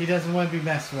 he doesn't want to be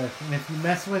messed with. And if you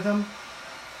mess with him,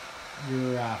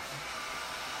 you're...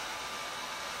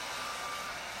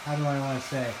 how do I want to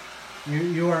say?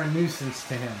 You are a nuisance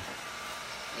to him.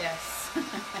 Yes.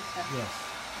 Yes.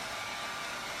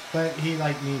 But he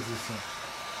needs his thing.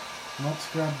 Mud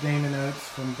Scrub Damon Oates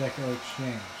from Decor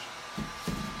Exchange.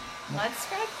 Mud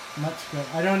Scrub? Mud Scrub.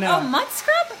 I don't know. Oh, Mud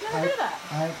Scrub? I've never heard of that.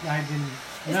 I didn't.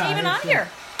 Is Damon on here?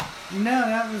 No,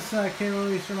 that was Kayla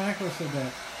Louise from Aqua said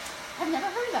that. I've never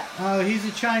heard of that. Oh, he's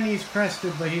a Chinese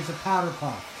crested, but he's a powder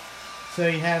puff. So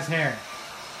he has hair.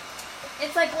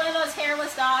 It's like one of those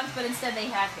hairless dogs, but instead they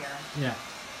have hair. Yeah.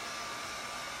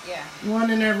 Yeah.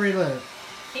 One in every lip.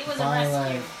 He was a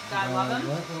rescue. God love him.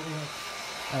 What?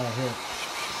 Oh, here.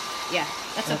 Yeah,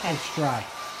 that's okay. It's dry.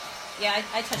 Yeah,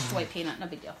 I touched white peanut. No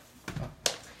big deal.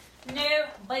 No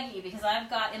biggie, because I've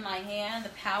got in my hand the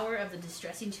power of the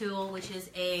distressing tool, which is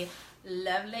a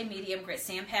lovely medium grit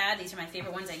sand pad. These are my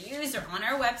favorite ones I use. They're on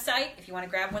our website if you want to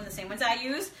grab one, the same ones I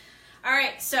use. All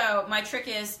right, so my trick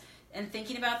is, and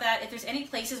thinking about that, if there's any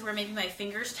places where maybe my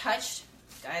fingers touched,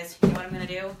 guys, you know what I'm going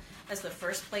to do? That's the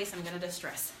first place I'm going to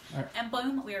distress. Right. And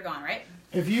boom, we are gone, right?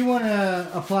 If you want to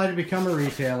apply to become a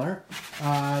retailer,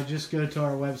 just go to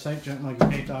our website,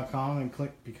 junkmonkeypaint.com, and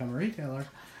click Become a Retailer.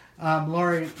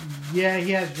 Laurie, yeah,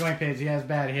 he has joint pains. He has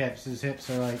bad hips. His hips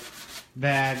are,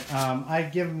 bad. I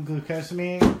give him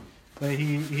glucosamine, but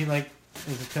he is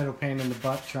a total pain in the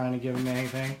butt trying to give him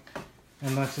anything.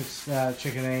 Unless it's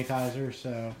chicken anitizer,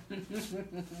 so...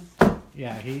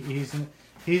 Yeah, he's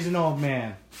an old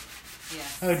man.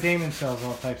 Yes. Oh, Damon sells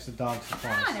all types of dog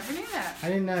supplies. Ah, I never knew that. I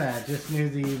didn't know that. Just knew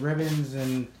the ribbons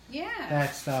and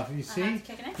that stuff. You see?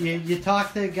 You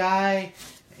talk to a guy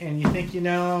and you think you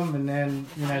know him, and then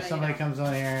somebody comes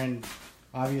on here and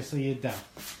obviously you don't.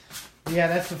 Yeah,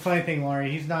 that's the funny thing, Laurie.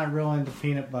 He's not real into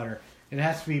peanut butter. It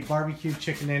has to be barbecue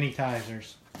chicken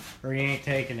anytizers, or he ain't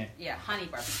taking it. Yeah, honey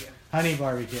barbecue. Honey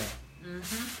barbecue.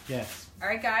 Mm-hmm. Yes. All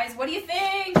right, guys. What do you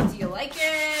think? Do you like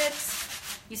it?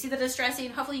 You see the distressing?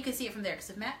 Hopefully you can see it from there, because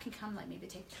if Matt can come, maybe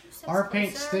take 2 steps Our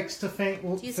paint closer. sticks to fake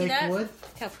wood. Do you see that? Look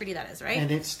how pretty that is, right?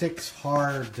 And it sticks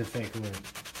hard to fake wood.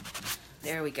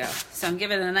 There we go. So I'm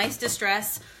giving it a nice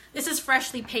distress. This is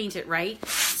freshly painted, right?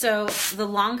 So the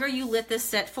longer you let this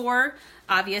set for,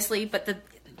 obviously, but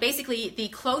basically the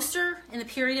closer in the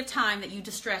period of time that you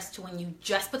distress to when you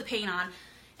just put the paint on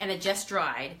and it just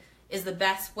dried is the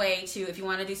best way to, if you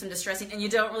want to do some distressing and you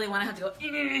don't really want to have to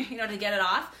go, to get it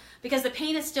off. Because the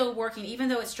paint is still working, even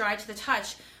though it's dry to the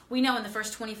touch. We know in the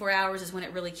first 24 hours is when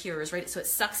it really cures, right? So it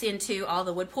sucks into all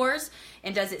the wood pores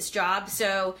and does its job.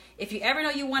 So if you ever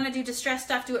know you want to do distress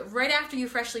stuff, do it right after you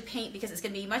freshly paint, because it's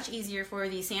going to be much easier for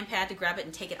the sand pad to grab it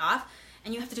and take it off.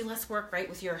 And you have to do less work, right,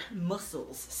 with your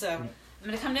muscles. So I'm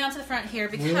going to come down to the front here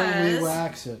because... We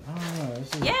wax it. I don't know.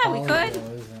 This is yeah, we could.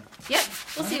 Isn't it? Yep.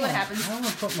 We'll see what happens. I don't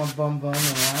want to put my bum in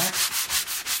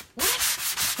wax. What?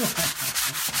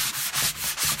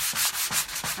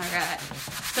 Alright.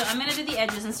 So I'm going to do the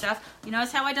edges and stuff. You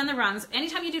notice how I done the rungs.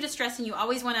 Anytime you do distressing, you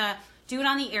always want to do it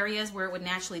on the areas where it would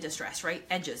naturally distress, right?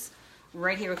 Edges.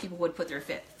 Right here where people would put their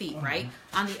feet, right?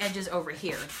 On the edges over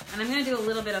here. And I'm going to do a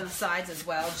little bit on the sides as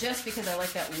well, just because I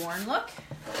like that worn look.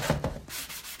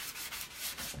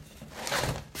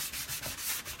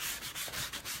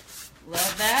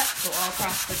 Love that. Go all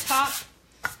across the top.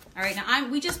 All right, now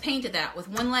we just painted that with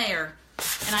one layer,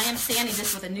 and I am sanding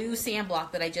this with a new sand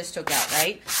block that I just took out,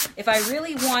 right? If I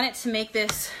really wanted to make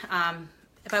this,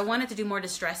 if I wanted to do more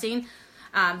distressing,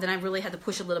 then I really had to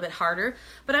push a little bit harder.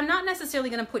 But I'm not necessarily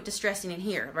going to put distressing in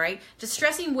here, right?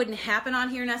 Distressing wouldn't happen on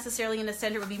here necessarily in the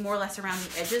center. It would be more or less around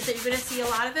the edges that you're going to see a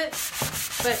lot of it.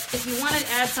 But if you want to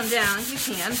add some down, you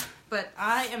can. But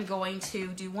I am going to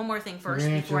do one more thing first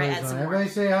before I add some more. Everybody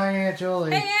say hi, Aunt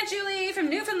Julie. Hey, Aunt Julie from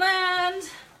Newfoundland.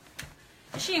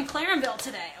 Is she in Clarenville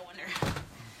today, I wonder?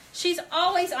 She's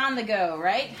always on the go,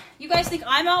 right? You guys think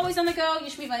I'm always on the go? You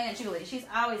should meet my Aunt Julie. She's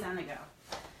always on the go.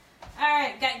 All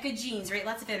right, got good genes, right?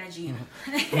 Lots of energy.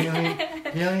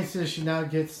 Yelling says she now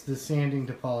gets the sanding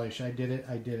to polish. I did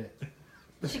it.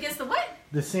 She gets the what?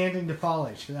 The sanding to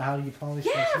polish. How do you polish?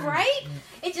 Yeah, right?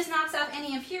 Yeah. It just knocks off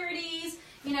any impurities.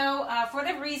 You know, for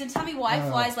whatever reason, tell me why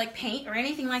flies like paint or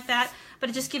anything like that,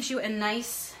 but it just gives you a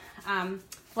nice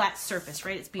flat surface,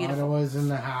 right? It's beautiful. Ottawa's in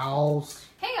the house.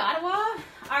 Hey, Ottawa.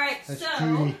 All right, That's so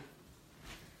Judy.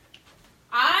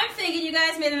 I'm thinking you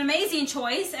guys made an amazing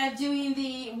choice of doing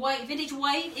the white, vintage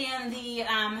white and the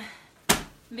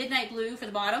midnight blue for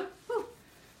the bottom. Whew.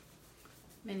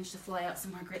 Managed to fly out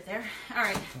some more grit there. All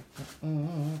right.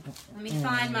 Let me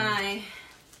find my...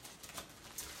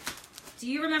 Do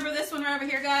you remember this one right over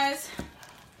here, guys?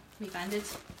 Let me find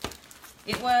it.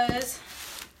 It was...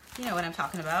 You know what I'm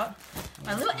talking about.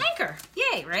 My little anchor.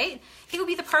 Yay, right? It would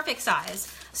be the perfect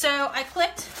size. So I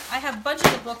clicked. I have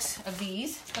bunches of books of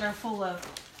these that are full of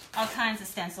all kinds of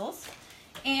stencils.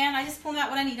 And I just pull them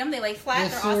out when I need them. They lay flat.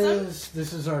 They're awesome.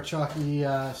 This is our chalky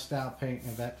style paint,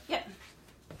 I bet. Yep.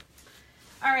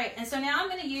 All right. And so now I'm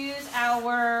going to use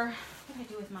our... What do I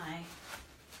do with my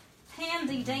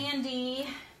handy dandy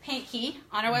paint key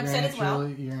on our website as well.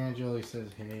 Your Aunt Julie says,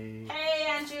 hey. Hey,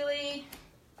 Aunt Julie.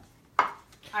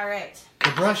 All right.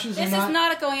 The brushes This is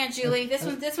not a go, Aunt Julie.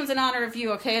 This one's in honor of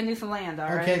you, okay, in Newfoundland, all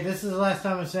right? Okay, this is the last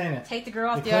time I'm saying it. Take the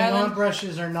girl off the Klingon island.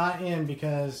 brushes are not in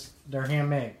because they're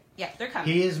handmade. Yeah, they're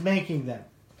coming. He is making them.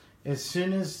 As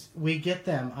soon as we get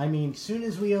them, I mean, as soon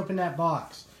as we open that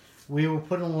box, we will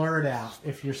put an alert out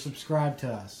if you're subscribed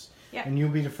to us. Yep. And you'll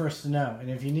be the first to know. And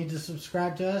if you need to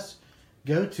subscribe to us,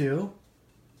 go to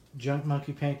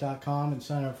junkmonkeypaint.com and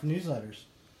sign up for newsletters.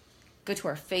 Go to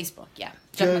our Facebook, yeah.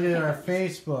 Go to our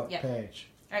Facebook page.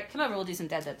 All right, come over. We'll do some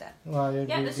dad. Well,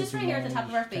 yeah, it's just right here at the top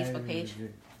of our Facebook page.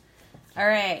 All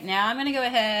right, now I'm going to go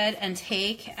ahead and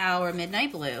take our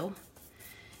midnight blue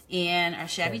and our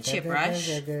shabby chip brush.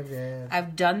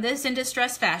 I've done this in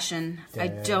distress fashion. I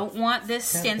don't want this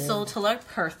stencil to look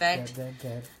perfect.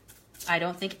 I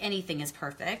don't think anything is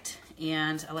perfect.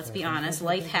 And let's be honest,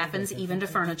 life happens even to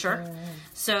furniture.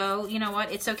 So, you know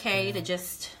what? It's okay to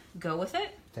just go with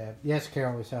it. Dab. Yes,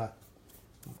 Carol, we saw it.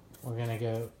 We're going to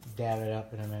go dab it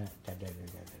up in a minute. Dab.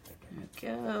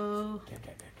 Go.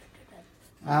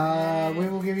 We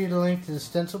will give you the link to the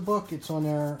stencil book. It's on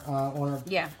there on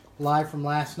our live from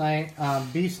last night.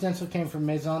 B stencil came from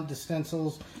Maison de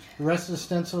Stencils. The rest of the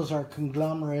stencils are a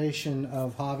conglomeration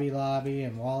of Hobby Lobby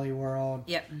and Wally World.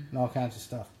 Yep. And all kinds of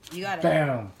stuff. You got it.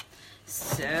 Bam.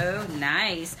 So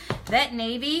nice. That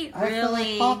navy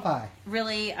really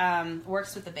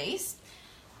works with the base.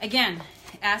 Again,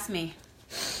 ask me.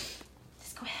 Just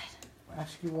go ahead.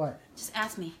 Ask you what? Just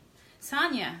ask me.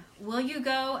 Sonia, will you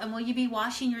go and will you be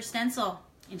washing your stencil?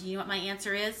 And do you know what my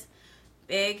answer is?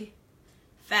 Big,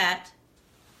 fat,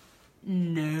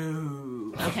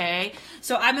 no. Okay?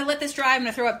 So I'm going to let this dry. I'm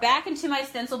going to throw it back into my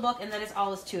stencil book, and that is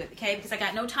all is to it. Okay? Because I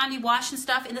got no time to be washing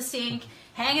stuff in the sink,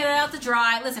 hanging it out to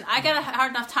dry. Listen, I got a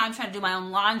hard enough time trying to do my own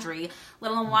laundry,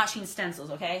 let alone washing stencils.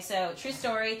 Okay? So, true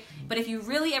story. But if you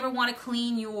really ever want to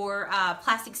clean your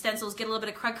plastic stencils, get a little bit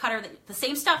of Krug Kutter, the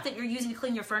same stuff that you're using to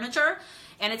clean your furniture,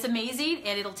 and it's amazing,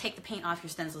 and it'll take the paint off your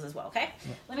stencils as well. Okay?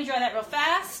 Yeah. Let me dry that real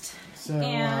fast. So,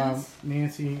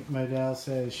 Nancy Modell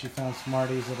says she found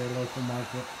Smarties at a local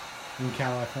market in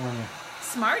California.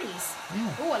 Smarties?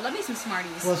 Yeah. Oh, I love me some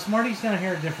Smarties. Well, Smarties down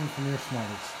here are different from your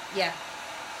Smarties. Yeah.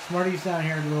 Smarties down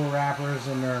here are little wrappers,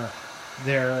 and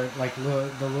they're like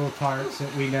the little tarts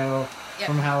that we know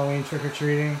from Halloween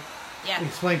trick-or-treating. Yeah.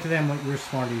 Explain to them what your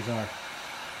Smarties are.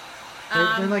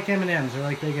 They're like M&Ms. They're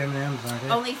like big M&Ms, aren't they?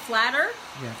 Only flatter.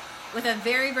 Yeah. With a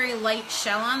very, very light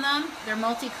shell on them. They're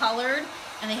multicolored,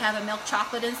 and they have a milk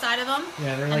chocolate inside of them.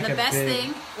 Yeah, they're and like the a best big...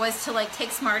 thing was to like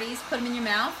take Smarties, put them in your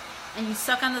mouth, and you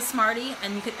suck on the Smartie,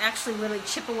 and you could actually literally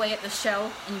chip away at the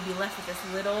shell, and you'd be left with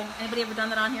this little... Anybody ever done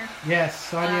that on here? Yes,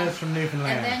 Sonia is from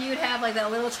Newfoundland. And then you'd have like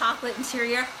that little chocolate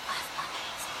interior.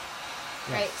 Yes.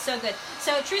 Right, so good.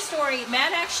 So, true story,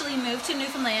 Matt actually moved to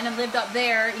Newfoundland and lived up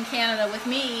there in Canada with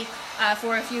me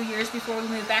for a few years before we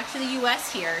moved back to the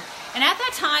U.S. here. And at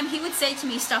that time, he would say to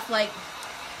me stuff like,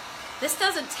 this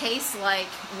doesn't taste like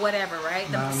whatever, right?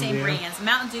 The same brands.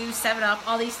 Mountain Dew, 7-Up,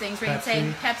 all these things, right? He'd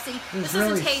say Pepsi. This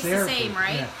doesn't taste the same,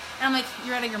 right? Yeah. And I'm like,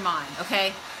 you're out of your mind,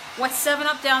 okay? What's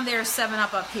 7-Up down there is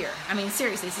 7-Up up here. I mean,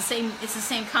 seriously, it's the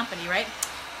same company, right?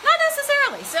 Not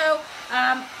necessarily. So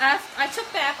I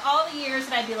took back all the years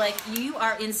that I'd be like, you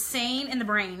are insane in the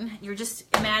brain. You're just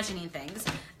imagining things.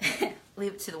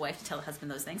 Leave it to the wife to tell the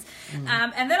husband those things.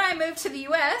 And then I moved to the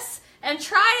U.S. and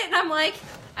tried it, and I'm like,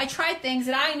 I tried things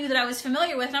that I knew that I was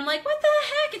familiar with, and I'm like, what the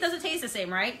heck? It doesn't taste the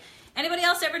same, right? Anybody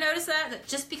else ever notice that? That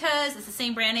just because it's the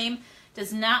same brand name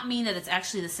does not mean that it's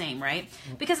actually the same, right?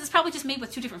 Because it's probably just made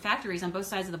with 2 different factories on both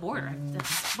sides of the border.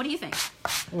 What do you think?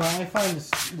 Well, I find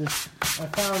I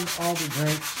found all the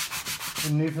drinks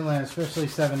in Newfoundland, especially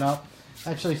 7-Up.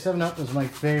 Actually, 7-Up was my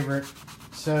favorite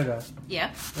soda.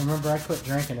 Yeah. Remember, I quit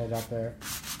drinking it up there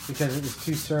because it was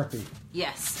too syrupy.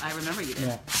 Yes, I remember you did.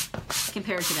 Yeah.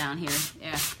 Compared to down here,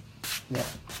 yeah. Yeah.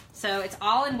 So it's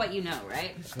all in what you know,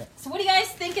 right? Yeah. So what do you guys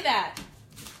think of that?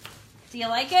 Do you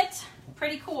like it?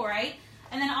 Pretty cool, right?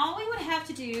 And then all we would have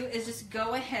to do is just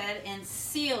go ahead and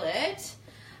seal it.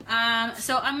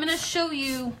 So I'm going to show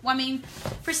you, well, I mean,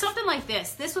 for something like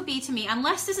this would be to me,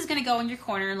 unless this is going to go in your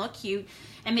corner and look cute,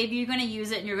 and maybe you're going to use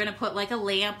it and you're going to put like a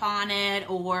lamp on it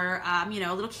or, you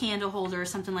know, a little candle holder or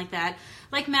something like that.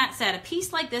 Like Matt said, a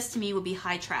piece like this to me would be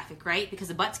high traffic, right? Because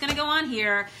the butt's going to go on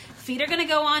here, feet are going to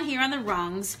go on here on the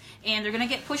rungs, and they're going to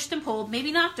get pushed and pulled,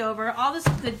 maybe knocked over, all this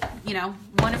good, you know,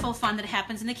 wonderful fun that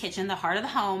happens in the kitchen, the heart of the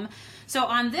home. So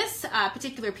on this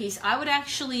particular piece, I would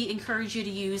actually encourage you to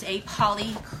use a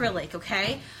polyacrylic,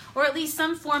 okay? Or at least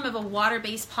some form of a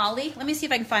water-based poly. Let me see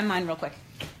if I can find mine real quick.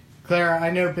 Clara, I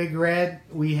know Big Red.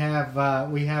 We have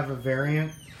a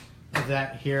variant of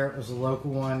that here. It was a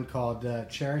local one called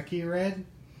Cherokee Red,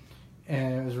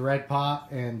 and it was a red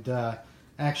pop. And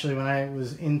actually, when I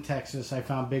was in Texas, I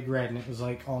found Big Red, and it was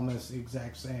like almost the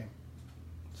exact same.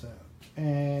 So,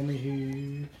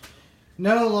 and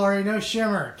no, Lori, no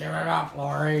shimmer. Give it up,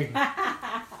 Lori.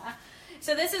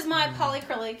 So this is my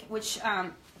polyacrylic, which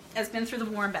has been through the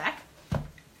war and back.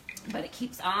 But it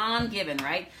keeps on giving,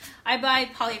 right? I buy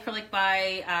polyacrylic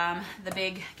by the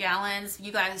big gallons.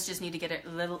 You guys just need to get it a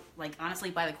little, like,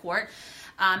 honestly, by the quart.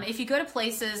 If you go to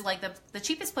places, like the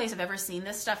cheapest place I've ever seen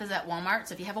this stuff is at Walmart.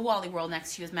 So if you have a Wally World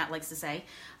next to you, as Matt likes to say.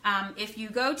 If you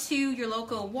go to your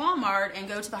local Walmart and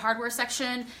go to the hardware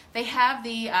section, they have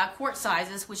the quart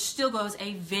sizes, which still goes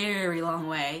a very long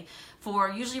way,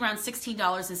 for usually around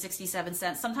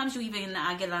 $16.67. Sometimes you even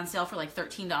get it on sale for like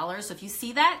 $13. So if you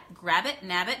see that, grab it,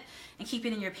 nab it, and keep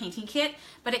it in your painting kit.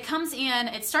 But it comes in,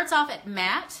 it starts off at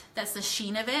matte, that's the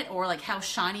sheen of it, or like how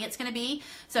shiny it's gonna be.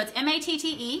 So it's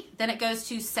M-A-T-T-E, then it goes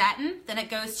to satin, then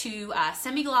it goes to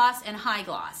semi-gloss and high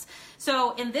gloss.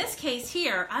 So in this case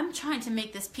here, I'm trying to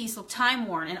make this piece look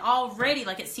time-worn and already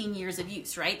like it's seen years of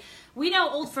use, right? We know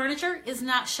old furniture is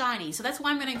not shiny, so that's why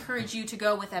I'm gonna encourage you to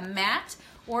go with a matte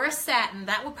or a satin.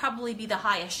 That would probably be the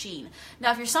highest sheen.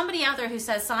 Now, if you're somebody out there who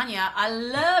says, Sonia, I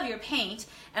love your paint,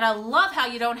 and I love how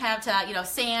you don't have to, you know,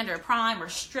 sand or prime or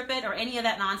strip it or any of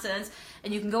that nonsense,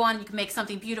 and you can go on and you can make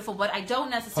something beautiful, but I don't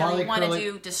necessarily want to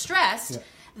do distressed,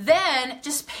 then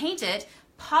just paint it,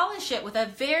 polish it with a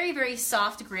very, very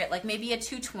soft grit, like maybe a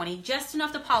 220, just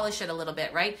enough to polish it a little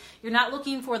bit, right? You're not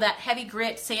looking for that heavy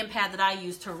grit sand pad that I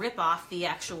use to rip off the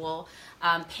actual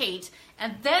paint,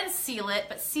 and then seal it,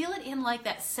 but seal it in like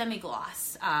that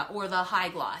semi-gloss or the high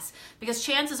gloss, because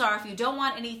chances are if you don't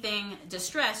want anything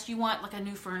distressed, you want like a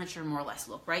new furniture more or less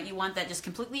look, right? You want that just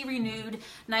completely renewed,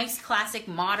 nice, classic,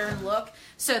 modern look.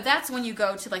 So that's when you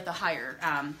go to like the higher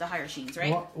sheens,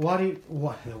 right? Water-based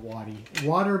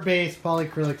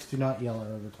polyacrylics do not yellow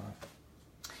over time.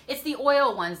 It's the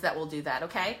oil ones that will do that,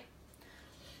 okay?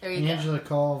 There you go. Angela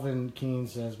Colvin Keene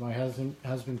says, my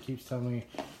husband keeps telling me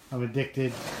I'm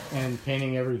addicted and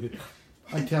painting everything.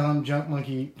 I tell him Junk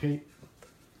Monkey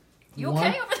You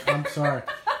okay over there? I'm sorry.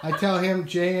 I tell him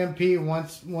JMP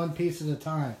one piece at a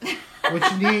time. What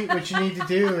you need to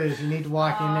do is you need to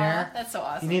walk in there. That's so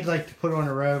awesome. You need like to put on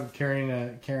a robe carrying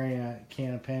a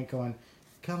can of paint going,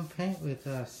 come paint with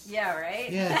us. Yeah,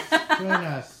 right? Yes, join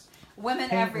us. Women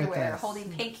Paint everywhere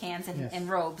holding paint cans and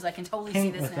robes. I can totally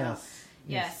Paint see this with now. us.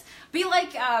 Yes. Be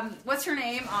like, what's her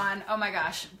name on, oh my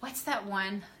gosh, what's that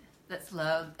one that's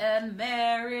Love and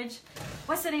Marriage?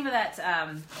 What's the name of that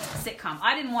sitcom?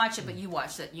 I didn't watch it, but you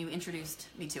watched it. You introduced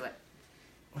me to it.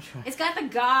 Which one? It's got the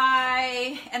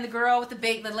guy and the girl with the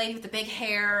lady with the big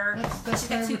hair. That's She's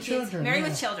got two kids. Children, Married yeah.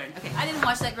 with Children. Okay, I didn't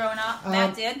watch that growing up.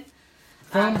 Matt did.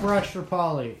 Foam brush for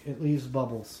Polly. It leaves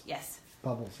bubbles. Yes.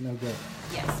 Bubbles, no good.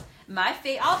 Yes.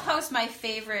 I'll post my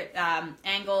favorite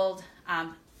angled,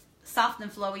 soft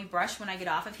and flowy brush when I get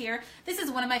off of here. This is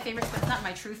one of my favorites, but it's not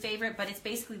my true favorite, but it's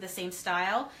basically the same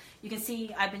style. You can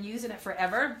see I've been using it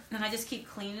forever, and I just keep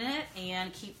cleaning it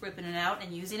and keep ripping it out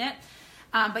and using it.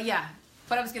 But yeah,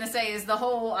 what I was going to say is the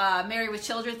whole Married with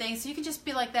Children thing, so you can just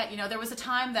be like that. You know, there was a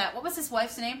time that, what was his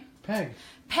wife's name? Peg.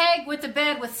 Peg went to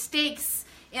bed with stakes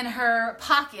in her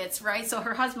pockets, right? So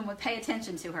her husband would pay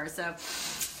attention to her. So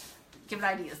giving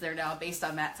ideas there now based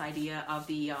on Matt's idea of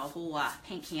the whole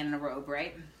paint can and a robe,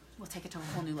 right? We'll take it to a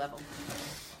whole new level.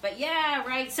 But yeah,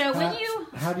 right. So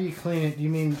how do you clean it? Do you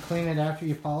mean clean it after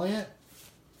you poly it?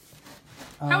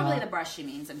 Probably the brush she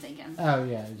means, I'm thinking. Oh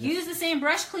yeah. Use the same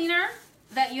brush cleaner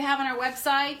that you have on our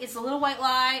website. It's the Little White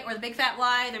Lie or the Big Fat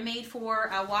Lie. They're made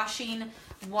for washing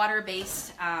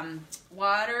water-based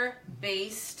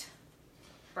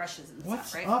brushes and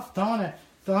stuff, right? What's up, Donna?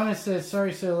 Donna says,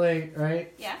 sorry so late,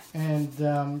 right? Yeah. And,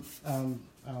 oh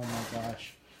my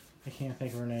gosh. I can't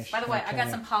think of her name. By the way, I got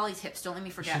some poly tips. Don't let me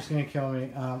forget. She's going to kill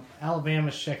me.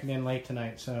 Alabama's checking in late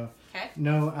tonight, so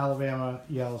no Alabama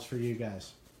yells for you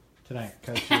guys tonight.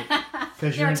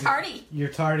 Cause you're tardy. You're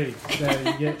tardy, so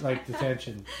you get, like,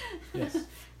 detention. Yes.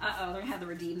 Uh-oh, they're going to have to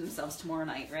redeem themselves tomorrow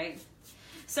night, right?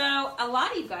 So a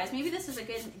lot of you guys, maybe this is a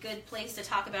good place to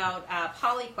talk about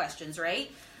poly questions,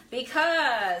 right?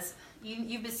 Because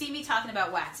you've been seeing me talking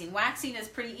about waxing. Waxing is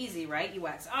pretty easy, right? You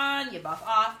wax on, you buff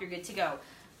off, you're good to go.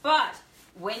 But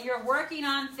when you're working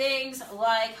on things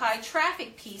like high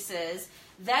traffic pieces,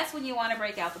 that's when you want to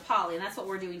break out the poly, and that's what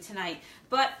we're doing tonight.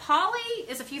 But poly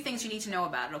is a few things you need to know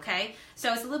about it, okay?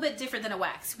 So it's a little bit different than a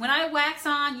wax. When I wax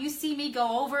on, you see me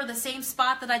go over the same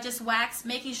spot that I just waxed,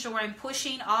 making sure I'm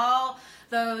pushing all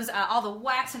the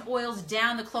wax and oils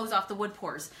down to close off the wood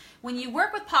pores. When you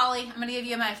work with poly, I'm going to give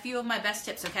you a few of my best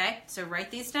tips, okay? So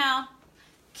write these down.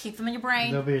 Keep them in your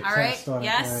brain. There'll be a test on it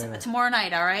yes, later. Tomorrow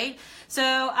night, all right?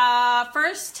 So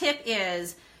first tip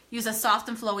is use a soft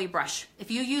and flowy brush.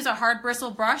 If you use a hard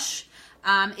bristle brush,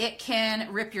 it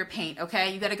can rip your paint,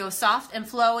 okay? You got to go soft and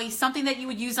flowy, something that you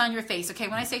would use on your face, okay?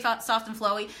 When I say soft and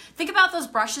flowy, think about those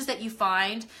brushes that you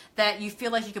find that you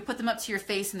feel like you could put them up to your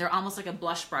face and they're almost like a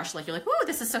blush brush, like you're like, ooh,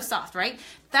 this is so soft, right?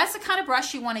 That's the kind of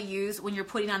brush you want to use when you're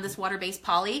putting on this water-based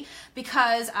poly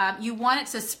because you want it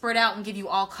to spread out and give you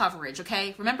all coverage,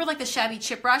 okay? Remember like the shabby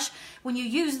chip brush? When you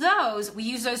use those, we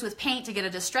use those with paint to get a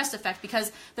distressed effect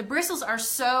because the bristles are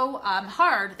so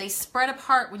hard, they spread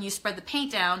apart when you spread the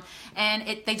paint down and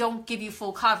they don't give you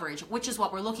full coverage, which is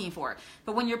what we're looking for.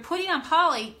 But when you're putting on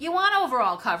poly, you want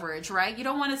overall coverage, right? You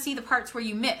don't want to see the parts where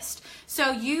you missed.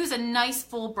 So use a nice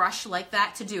full brush like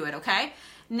that to do it, okay?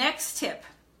 Next tip,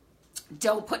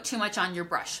 don't put too much on your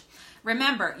brush.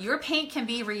 Remember, your paint can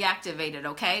be reactivated,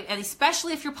 okay? And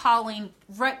especially if you're polying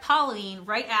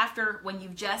right after when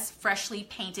you've just freshly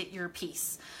painted your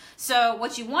piece. So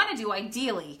what you want to do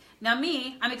ideally, now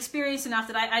me, I'm experienced enough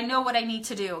that I know what I need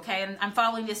to do, okay? And I'm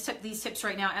following these tips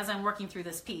right now as I'm working through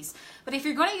this piece. But if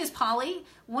you're going to use poly,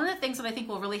 one of the things that I think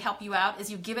will really help you out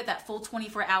is you give it that full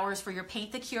 24 hours for your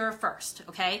paint to cure first,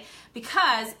 okay?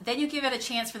 Because then you give it a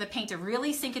chance for the paint to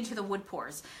really sink into the wood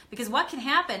pores. Because what can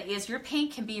happen is your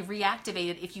paint can be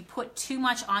reactivated if you put too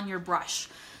much on your brush.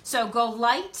 So go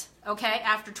light, okay,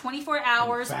 after 24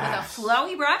 hours with a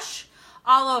flowy brush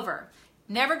all over.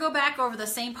 Never go back over the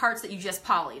same parts that you just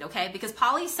polyed, okay? Because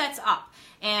poly sets up.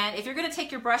 And if you're going to take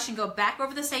your brush and go back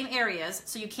over the same areas,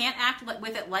 so you can't act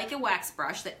with it like a wax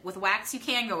brush. That with wax you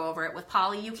can go over it, with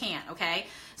poly you can't, okay?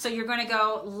 So you're going to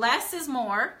go less is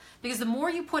more, because the more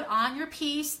you put on your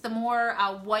piece, the more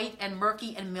white and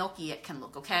murky and milky it can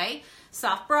look, okay?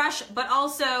 Soft brush, but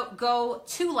also go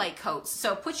 2 light coats.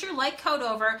 So put your light coat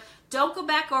over. Don't go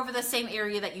back over the same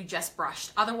area that you just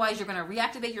brushed. Otherwise, you're going to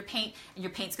reactivate your paint and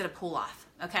your paint's going to pull off,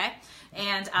 okay?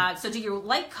 And so do your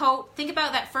light coat. Think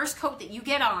about that first coat that you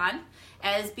get on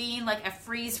as being like a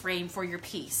freeze frame for your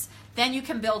piece. then you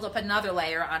can build up another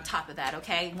layer on top of that,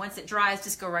 okay? Once it dries,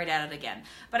 just go right at it again.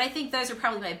 But I think those are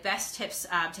probably my best tips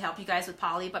to help you guys with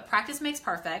poly, but practice makes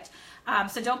perfect.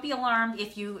 So don't be alarmed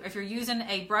if you're using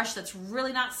a brush that's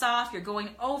really not soft, you're going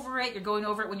over it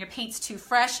when your paint's too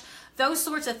fresh. Those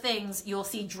sorts of things, you'll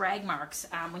see drag marks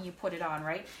when you put it on,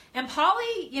 right? And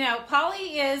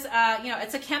poly is,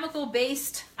 it's a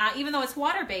chemical-based, even though it's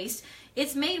water-based,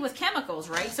 it's made with chemicals,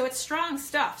 right? So it's strong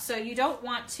stuff. So you don't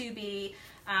want to be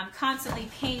constantly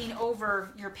painting over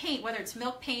your paint, whether it's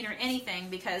milk paint or anything,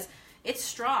 because it's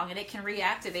strong and it can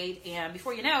reactivate, and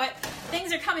before you know it,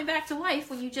 things are coming back to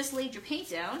life when you just laid your paint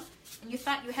down and you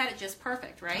thought you had it just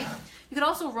perfect, right? You could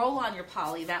also roll on your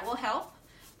poly. That will help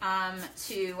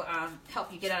to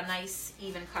help you get a nice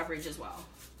even coverage as well.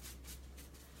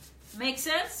 Make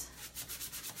sense?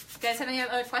 If you guys have any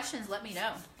other questions, let me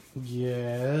know.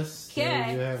 Yes. Okay.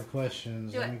 I do have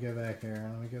questions. Let me go back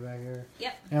here.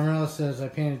 Yep. Amarella says, I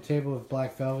painted a table with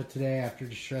black velvet today. After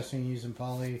distressing using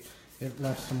poly, it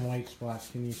left some white spots.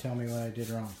 Can you tell me what I did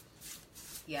wrong?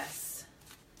 Yes.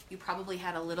 You probably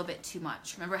had a little bit too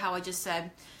much. Remember how I just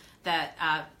said that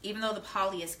even though the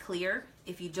poly is clear,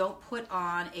 if you don't put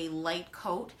on a light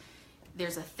coat,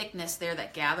 there's a thickness there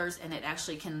that gathers and it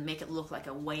actually can make it look like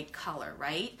a white color,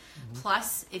 right?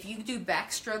 Plus, if you do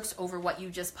backstrokes over what you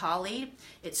just polyed,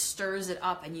 it stirs it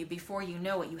up, and before you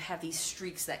know it, you have these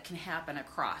streaks that can happen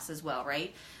across as well,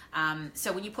 right?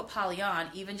 So when you put poly on,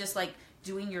 even just like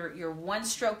doing your one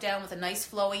stroke down with a nice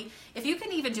flowy, if you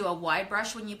can even do a wide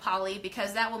brush when you poly,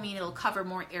 because that will mean it'll cover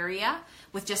more area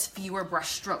with just fewer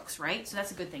brush strokes, right? So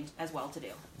that's a good thing as well to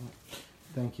do.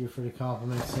 Thank you for the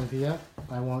compliment, Cynthia.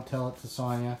 I won't tell it to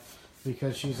Sonia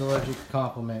because she's allergic to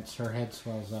compliments. Her head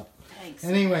swells up. Thanks.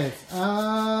 Anyways,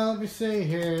 let me see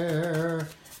here.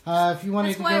 If you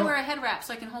wanted That's to why go... I wear a head wrap,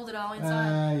 so I can hold it all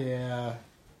inside. Yeah.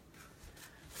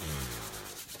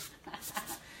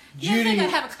 You didn't think I'd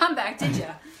have a comeback, did you?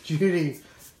 Judy,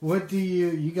 what do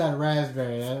you got a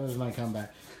raspberry. That was my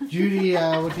comeback. Judy,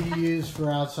 what do you use for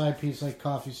outside piece like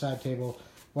coffee side table,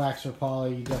 wax or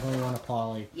poly? You definitely want a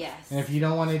poly. Yes. And if you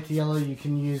don't want it to yellow, you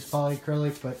can use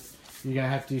polyacrylic, but you're going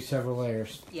to have to do several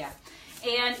layers. Yeah.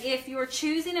 And if you're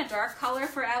choosing a dark color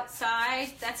for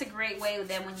outside, that's a great way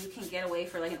then when you can get away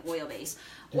for like an oil base.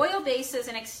 Oil bases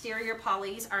and exterior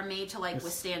polys are made to like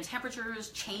withstand temperatures,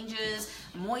 changes,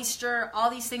 moisture, all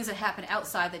these things that happen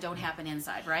outside that don't happen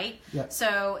inside, right? Yep.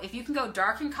 So if you can go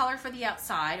dark in color for the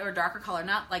outside, or a darker color,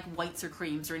 not like whites or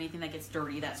creams or anything that gets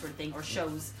dirty, that sort of thing, or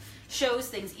shows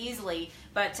things easily.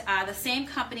 But the same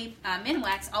company,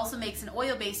 Minwax, also makes an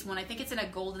oil-based one. I think it's in a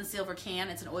gold and silver can.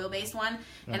 It's an oil-based one,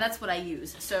 and that's what I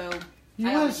use. So you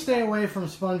want to stay away from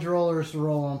sponge rollers to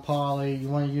roll on poly. You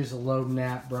want to use a low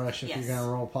nap brush if you're going to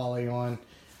roll poly on.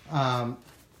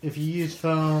 If you use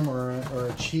foam or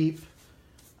a cheap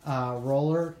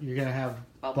roller, you're going to have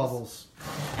bubbles.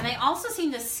 And they also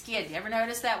seem to skid. You ever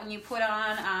notice that when you put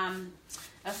on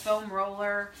a foam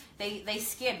roller, they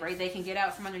skid, right? They can get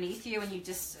out from underneath you, and you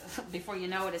just, before you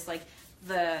know it, it's like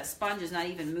the sponge is not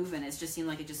even moving. It's just seemed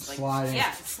like it just like sliding.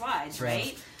 Yeah, it slides,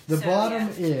 right? The bottom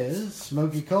is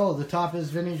Smokey Coal. The top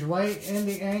is vintage white, and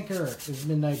the anchor is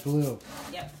midnight blue.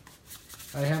 Yep.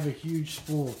 I have a huge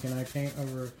spool. Can I paint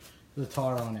over the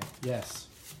tar on it? Yes.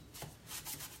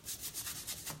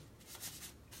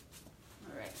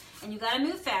 All right, and you got to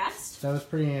move fast. That was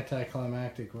pretty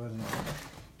anticlimactic, wasn't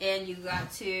it? And you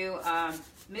got to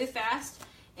move fast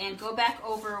and go back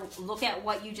over, look at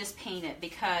what you just painted,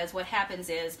 because what happens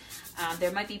is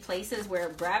there might be places where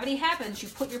gravity happens, you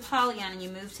put your poly on and you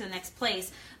move to the next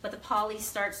place, but the poly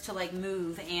starts to like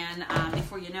move, and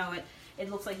before you know it, it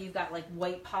looks like you've got like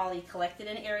white poly collected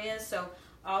in areas. So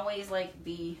always like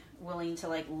be willing to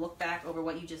like look back over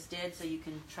what you just did so you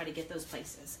can try to get those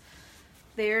places.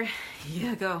 There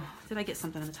you go. Did I get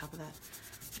something on the top of that?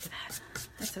 Look at that.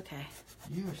 That's okay.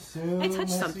 You are so I touched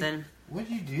messy. something. What'd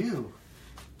you do?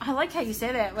 I like how you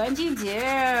say that. What'd you do?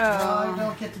 Well, I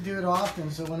don't get to do it often,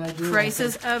 so when I do,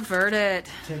 Crisis averted.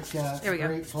 Take There we go.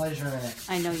 great pleasure in it.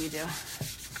 I know you do.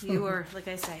 You are, like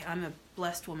I say, I'm a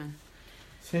blessed woman.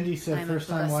 Cindy said I'm first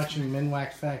time blessed. watching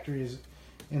Minwax factories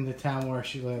in the town where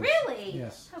she lives. Really?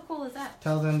 Yes. How cool is that?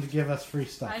 Tell them to give us free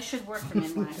stuff. I should work for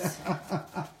Minwax.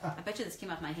 I bet you this came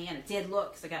off my hand. It did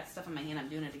look, because I got stuff on my hand. I'm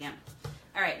doing it again.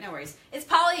 All right, no worries. It's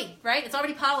poly, right? It's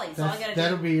already poly. That's all I got to do.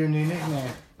 That'll be your new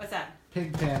nickname. What's that?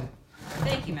 Pigpen.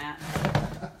 Thank you, Matt.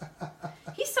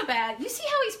 He's so bad. You see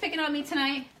how he's picking on me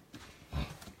tonight?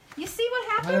 You see what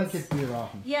happens? I don't get to do it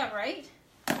often. Yeah, right?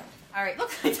 All right,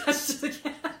 look, I touched it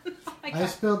again. Oh my God. I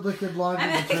spilled liquid laundry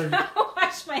I'm detergent. gonna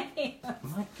wash my hands. Oh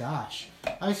my gosh.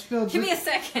 I spilled... Give me a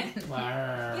second. Give Give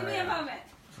me a moment.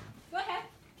 Go ahead.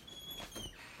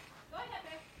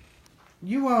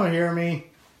 You won't hear me.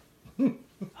 Oh,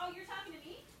 you're talking to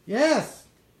me? Yes.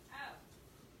 Oh,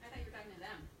 I thought you were talking to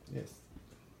them. Yes.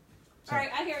 All right,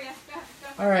 I hear you. Go.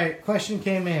 All right, question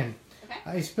came in. Okay.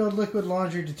 I spilled liquid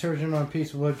laundry detergent on a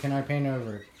piece of wood. Can I paint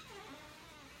over it?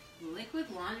 Liquid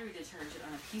laundry detergent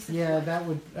on a piece of Yeah,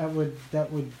 wood.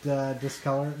 that would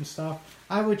discolor it and stuff.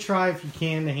 I would try if you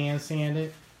can to hand sand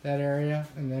it, that area,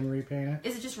 and then repaint it.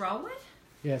 Is it just raw wood?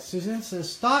 Yeah, Susan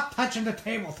says, stop touching the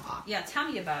tabletop. Yeah,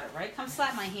 tell me about it, right? Come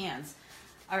slap my hands.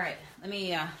 All right, let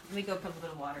me go put a little bit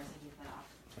of water to get that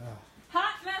off.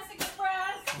 Hot Mess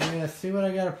Express! Yeah, see what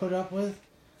I got to put up with?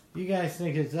 You guys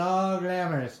think it's all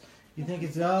glamorous. You think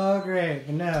it's all great,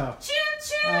 but no.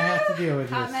 Choo-choo! I have to deal with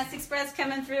this. Hot Mess Express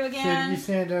coming through So again. you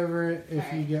sand over it if All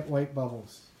right. you get white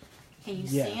bubbles. Can you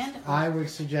Yes, sand? I would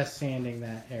suggest sanding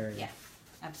that area. Yeah,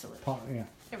 absolutely. Yeah.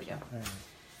 There we go. All right.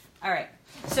 All right,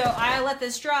 so I let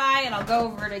this dry, and I'll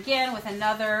go over it again with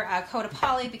another coat of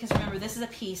poly, because remember, this is a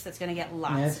piece that's going to get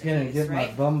lots That's of going to use, get right?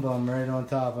 my bum right on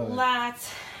top of it.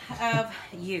 Lots of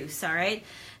use, all right?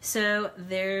 So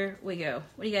there we go.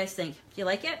 What do you guys think? Do you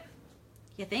like it?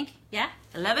 You think? Yeah?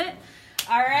 I love it?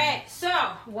 All right, so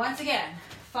once again,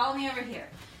 follow me over here.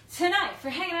 Tonight,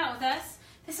 for hanging out with us,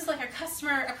 this is like our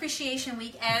customer appreciation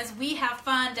week as we have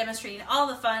fun demonstrating all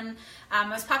the fun,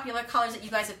 most popular colors that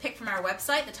you guys have picked from our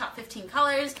website, the top 15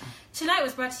 colors. Tonight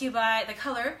was brought to you by the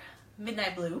color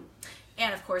Midnight Blue,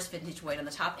 and of course Vintage White on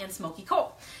the top, and Smokey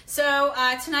Coal. So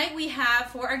tonight we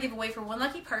have, for our giveaway, for one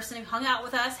lucky person who hung out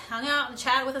with us, hung out and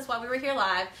chatted with us while we were here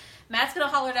live, Matt's going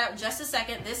to holler it out in just a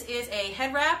second. This is a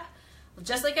head wrap,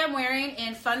 just like I'm wearing,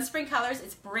 in fun spring colors.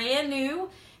 It's brand new.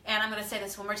 And I'm going to say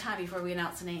this one more time before we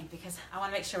announce the name, because I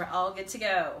want to make sure we're all good to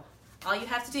go. All you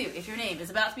have to do, if your name is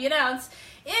about to be announced,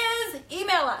 is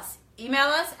email us. Email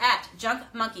us at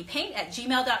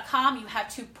junkmonkeypaint@gmail.com. You have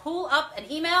to pull up an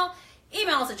email.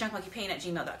 Email us at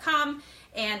junkmonkeypaint@gmail.com.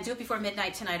 And do it before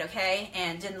midnight tonight, okay?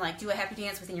 And then, do a happy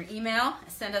dance within your email.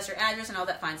 Send us your address and all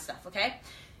that fine stuff, okay?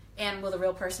 And will the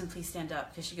real person please stand up,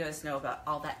 because you guys know about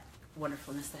all that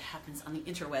wonderfulness that happens on the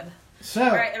interweb. So, all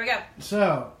right, there we go.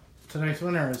 So, tonight's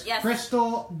winner is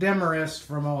Crystal Demarest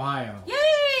from Ohio.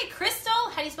 Yay! Crystal.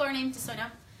 How do you spell her name, just so I know?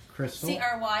 Crystal.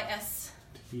 C-R-Y-S.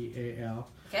 T-A-L.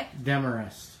 Okay.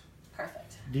 Demarest.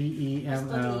 Perfect.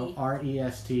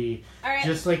 D-E-M-O-R-E-S-T. All right.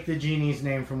 Just like the genie's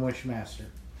name from Wishmaster.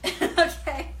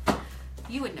 Okay.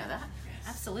 You would know that. Yes.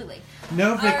 Absolutely.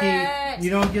 No, Vicky. Right. You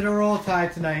don't get a roll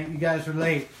tide tonight. You guys are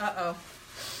late. Uh-oh.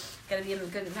 Gotta be in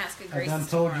good mass, good I graces done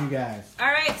told tomorrow. you guys. All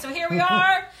right, so here we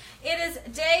are. It is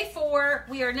day 4.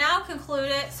 We are now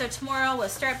concluded. So tomorrow we'll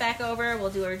start back over. We'll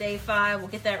do our day 5. We'll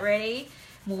get that ready.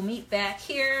 We'll meet back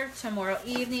here tomorrow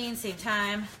evening, same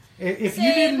time. If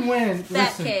you didn't win,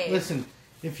 Batcave. listen.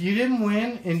 If you didn't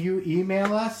win and you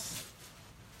email us,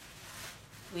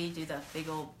 we do the big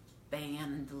old ban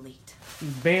and delete.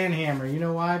 ban hammer. You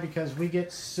know why? Because we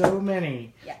get so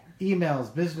many Yeah.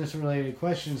 emails, business-related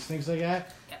questions, things like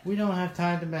that. Yep. We don't have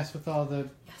time to mess with all the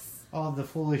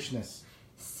foolishness.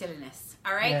 Silliness.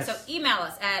 All right, Yes. so email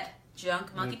us at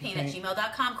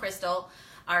junkmonkeypaint@gmail.com, Crystal.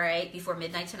 All right, before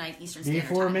midnight tonight, Eastern Standard Time.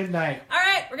 Before midnight. All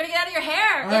right, we're going to get out of your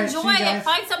hair. All right, Enjoy see you it. guys.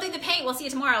 Find something to paint. We'll see you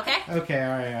tomorrow, okay? Okay,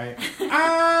 all right.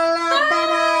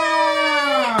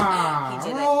 Alabama! He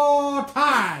did it. Roll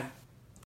Tide!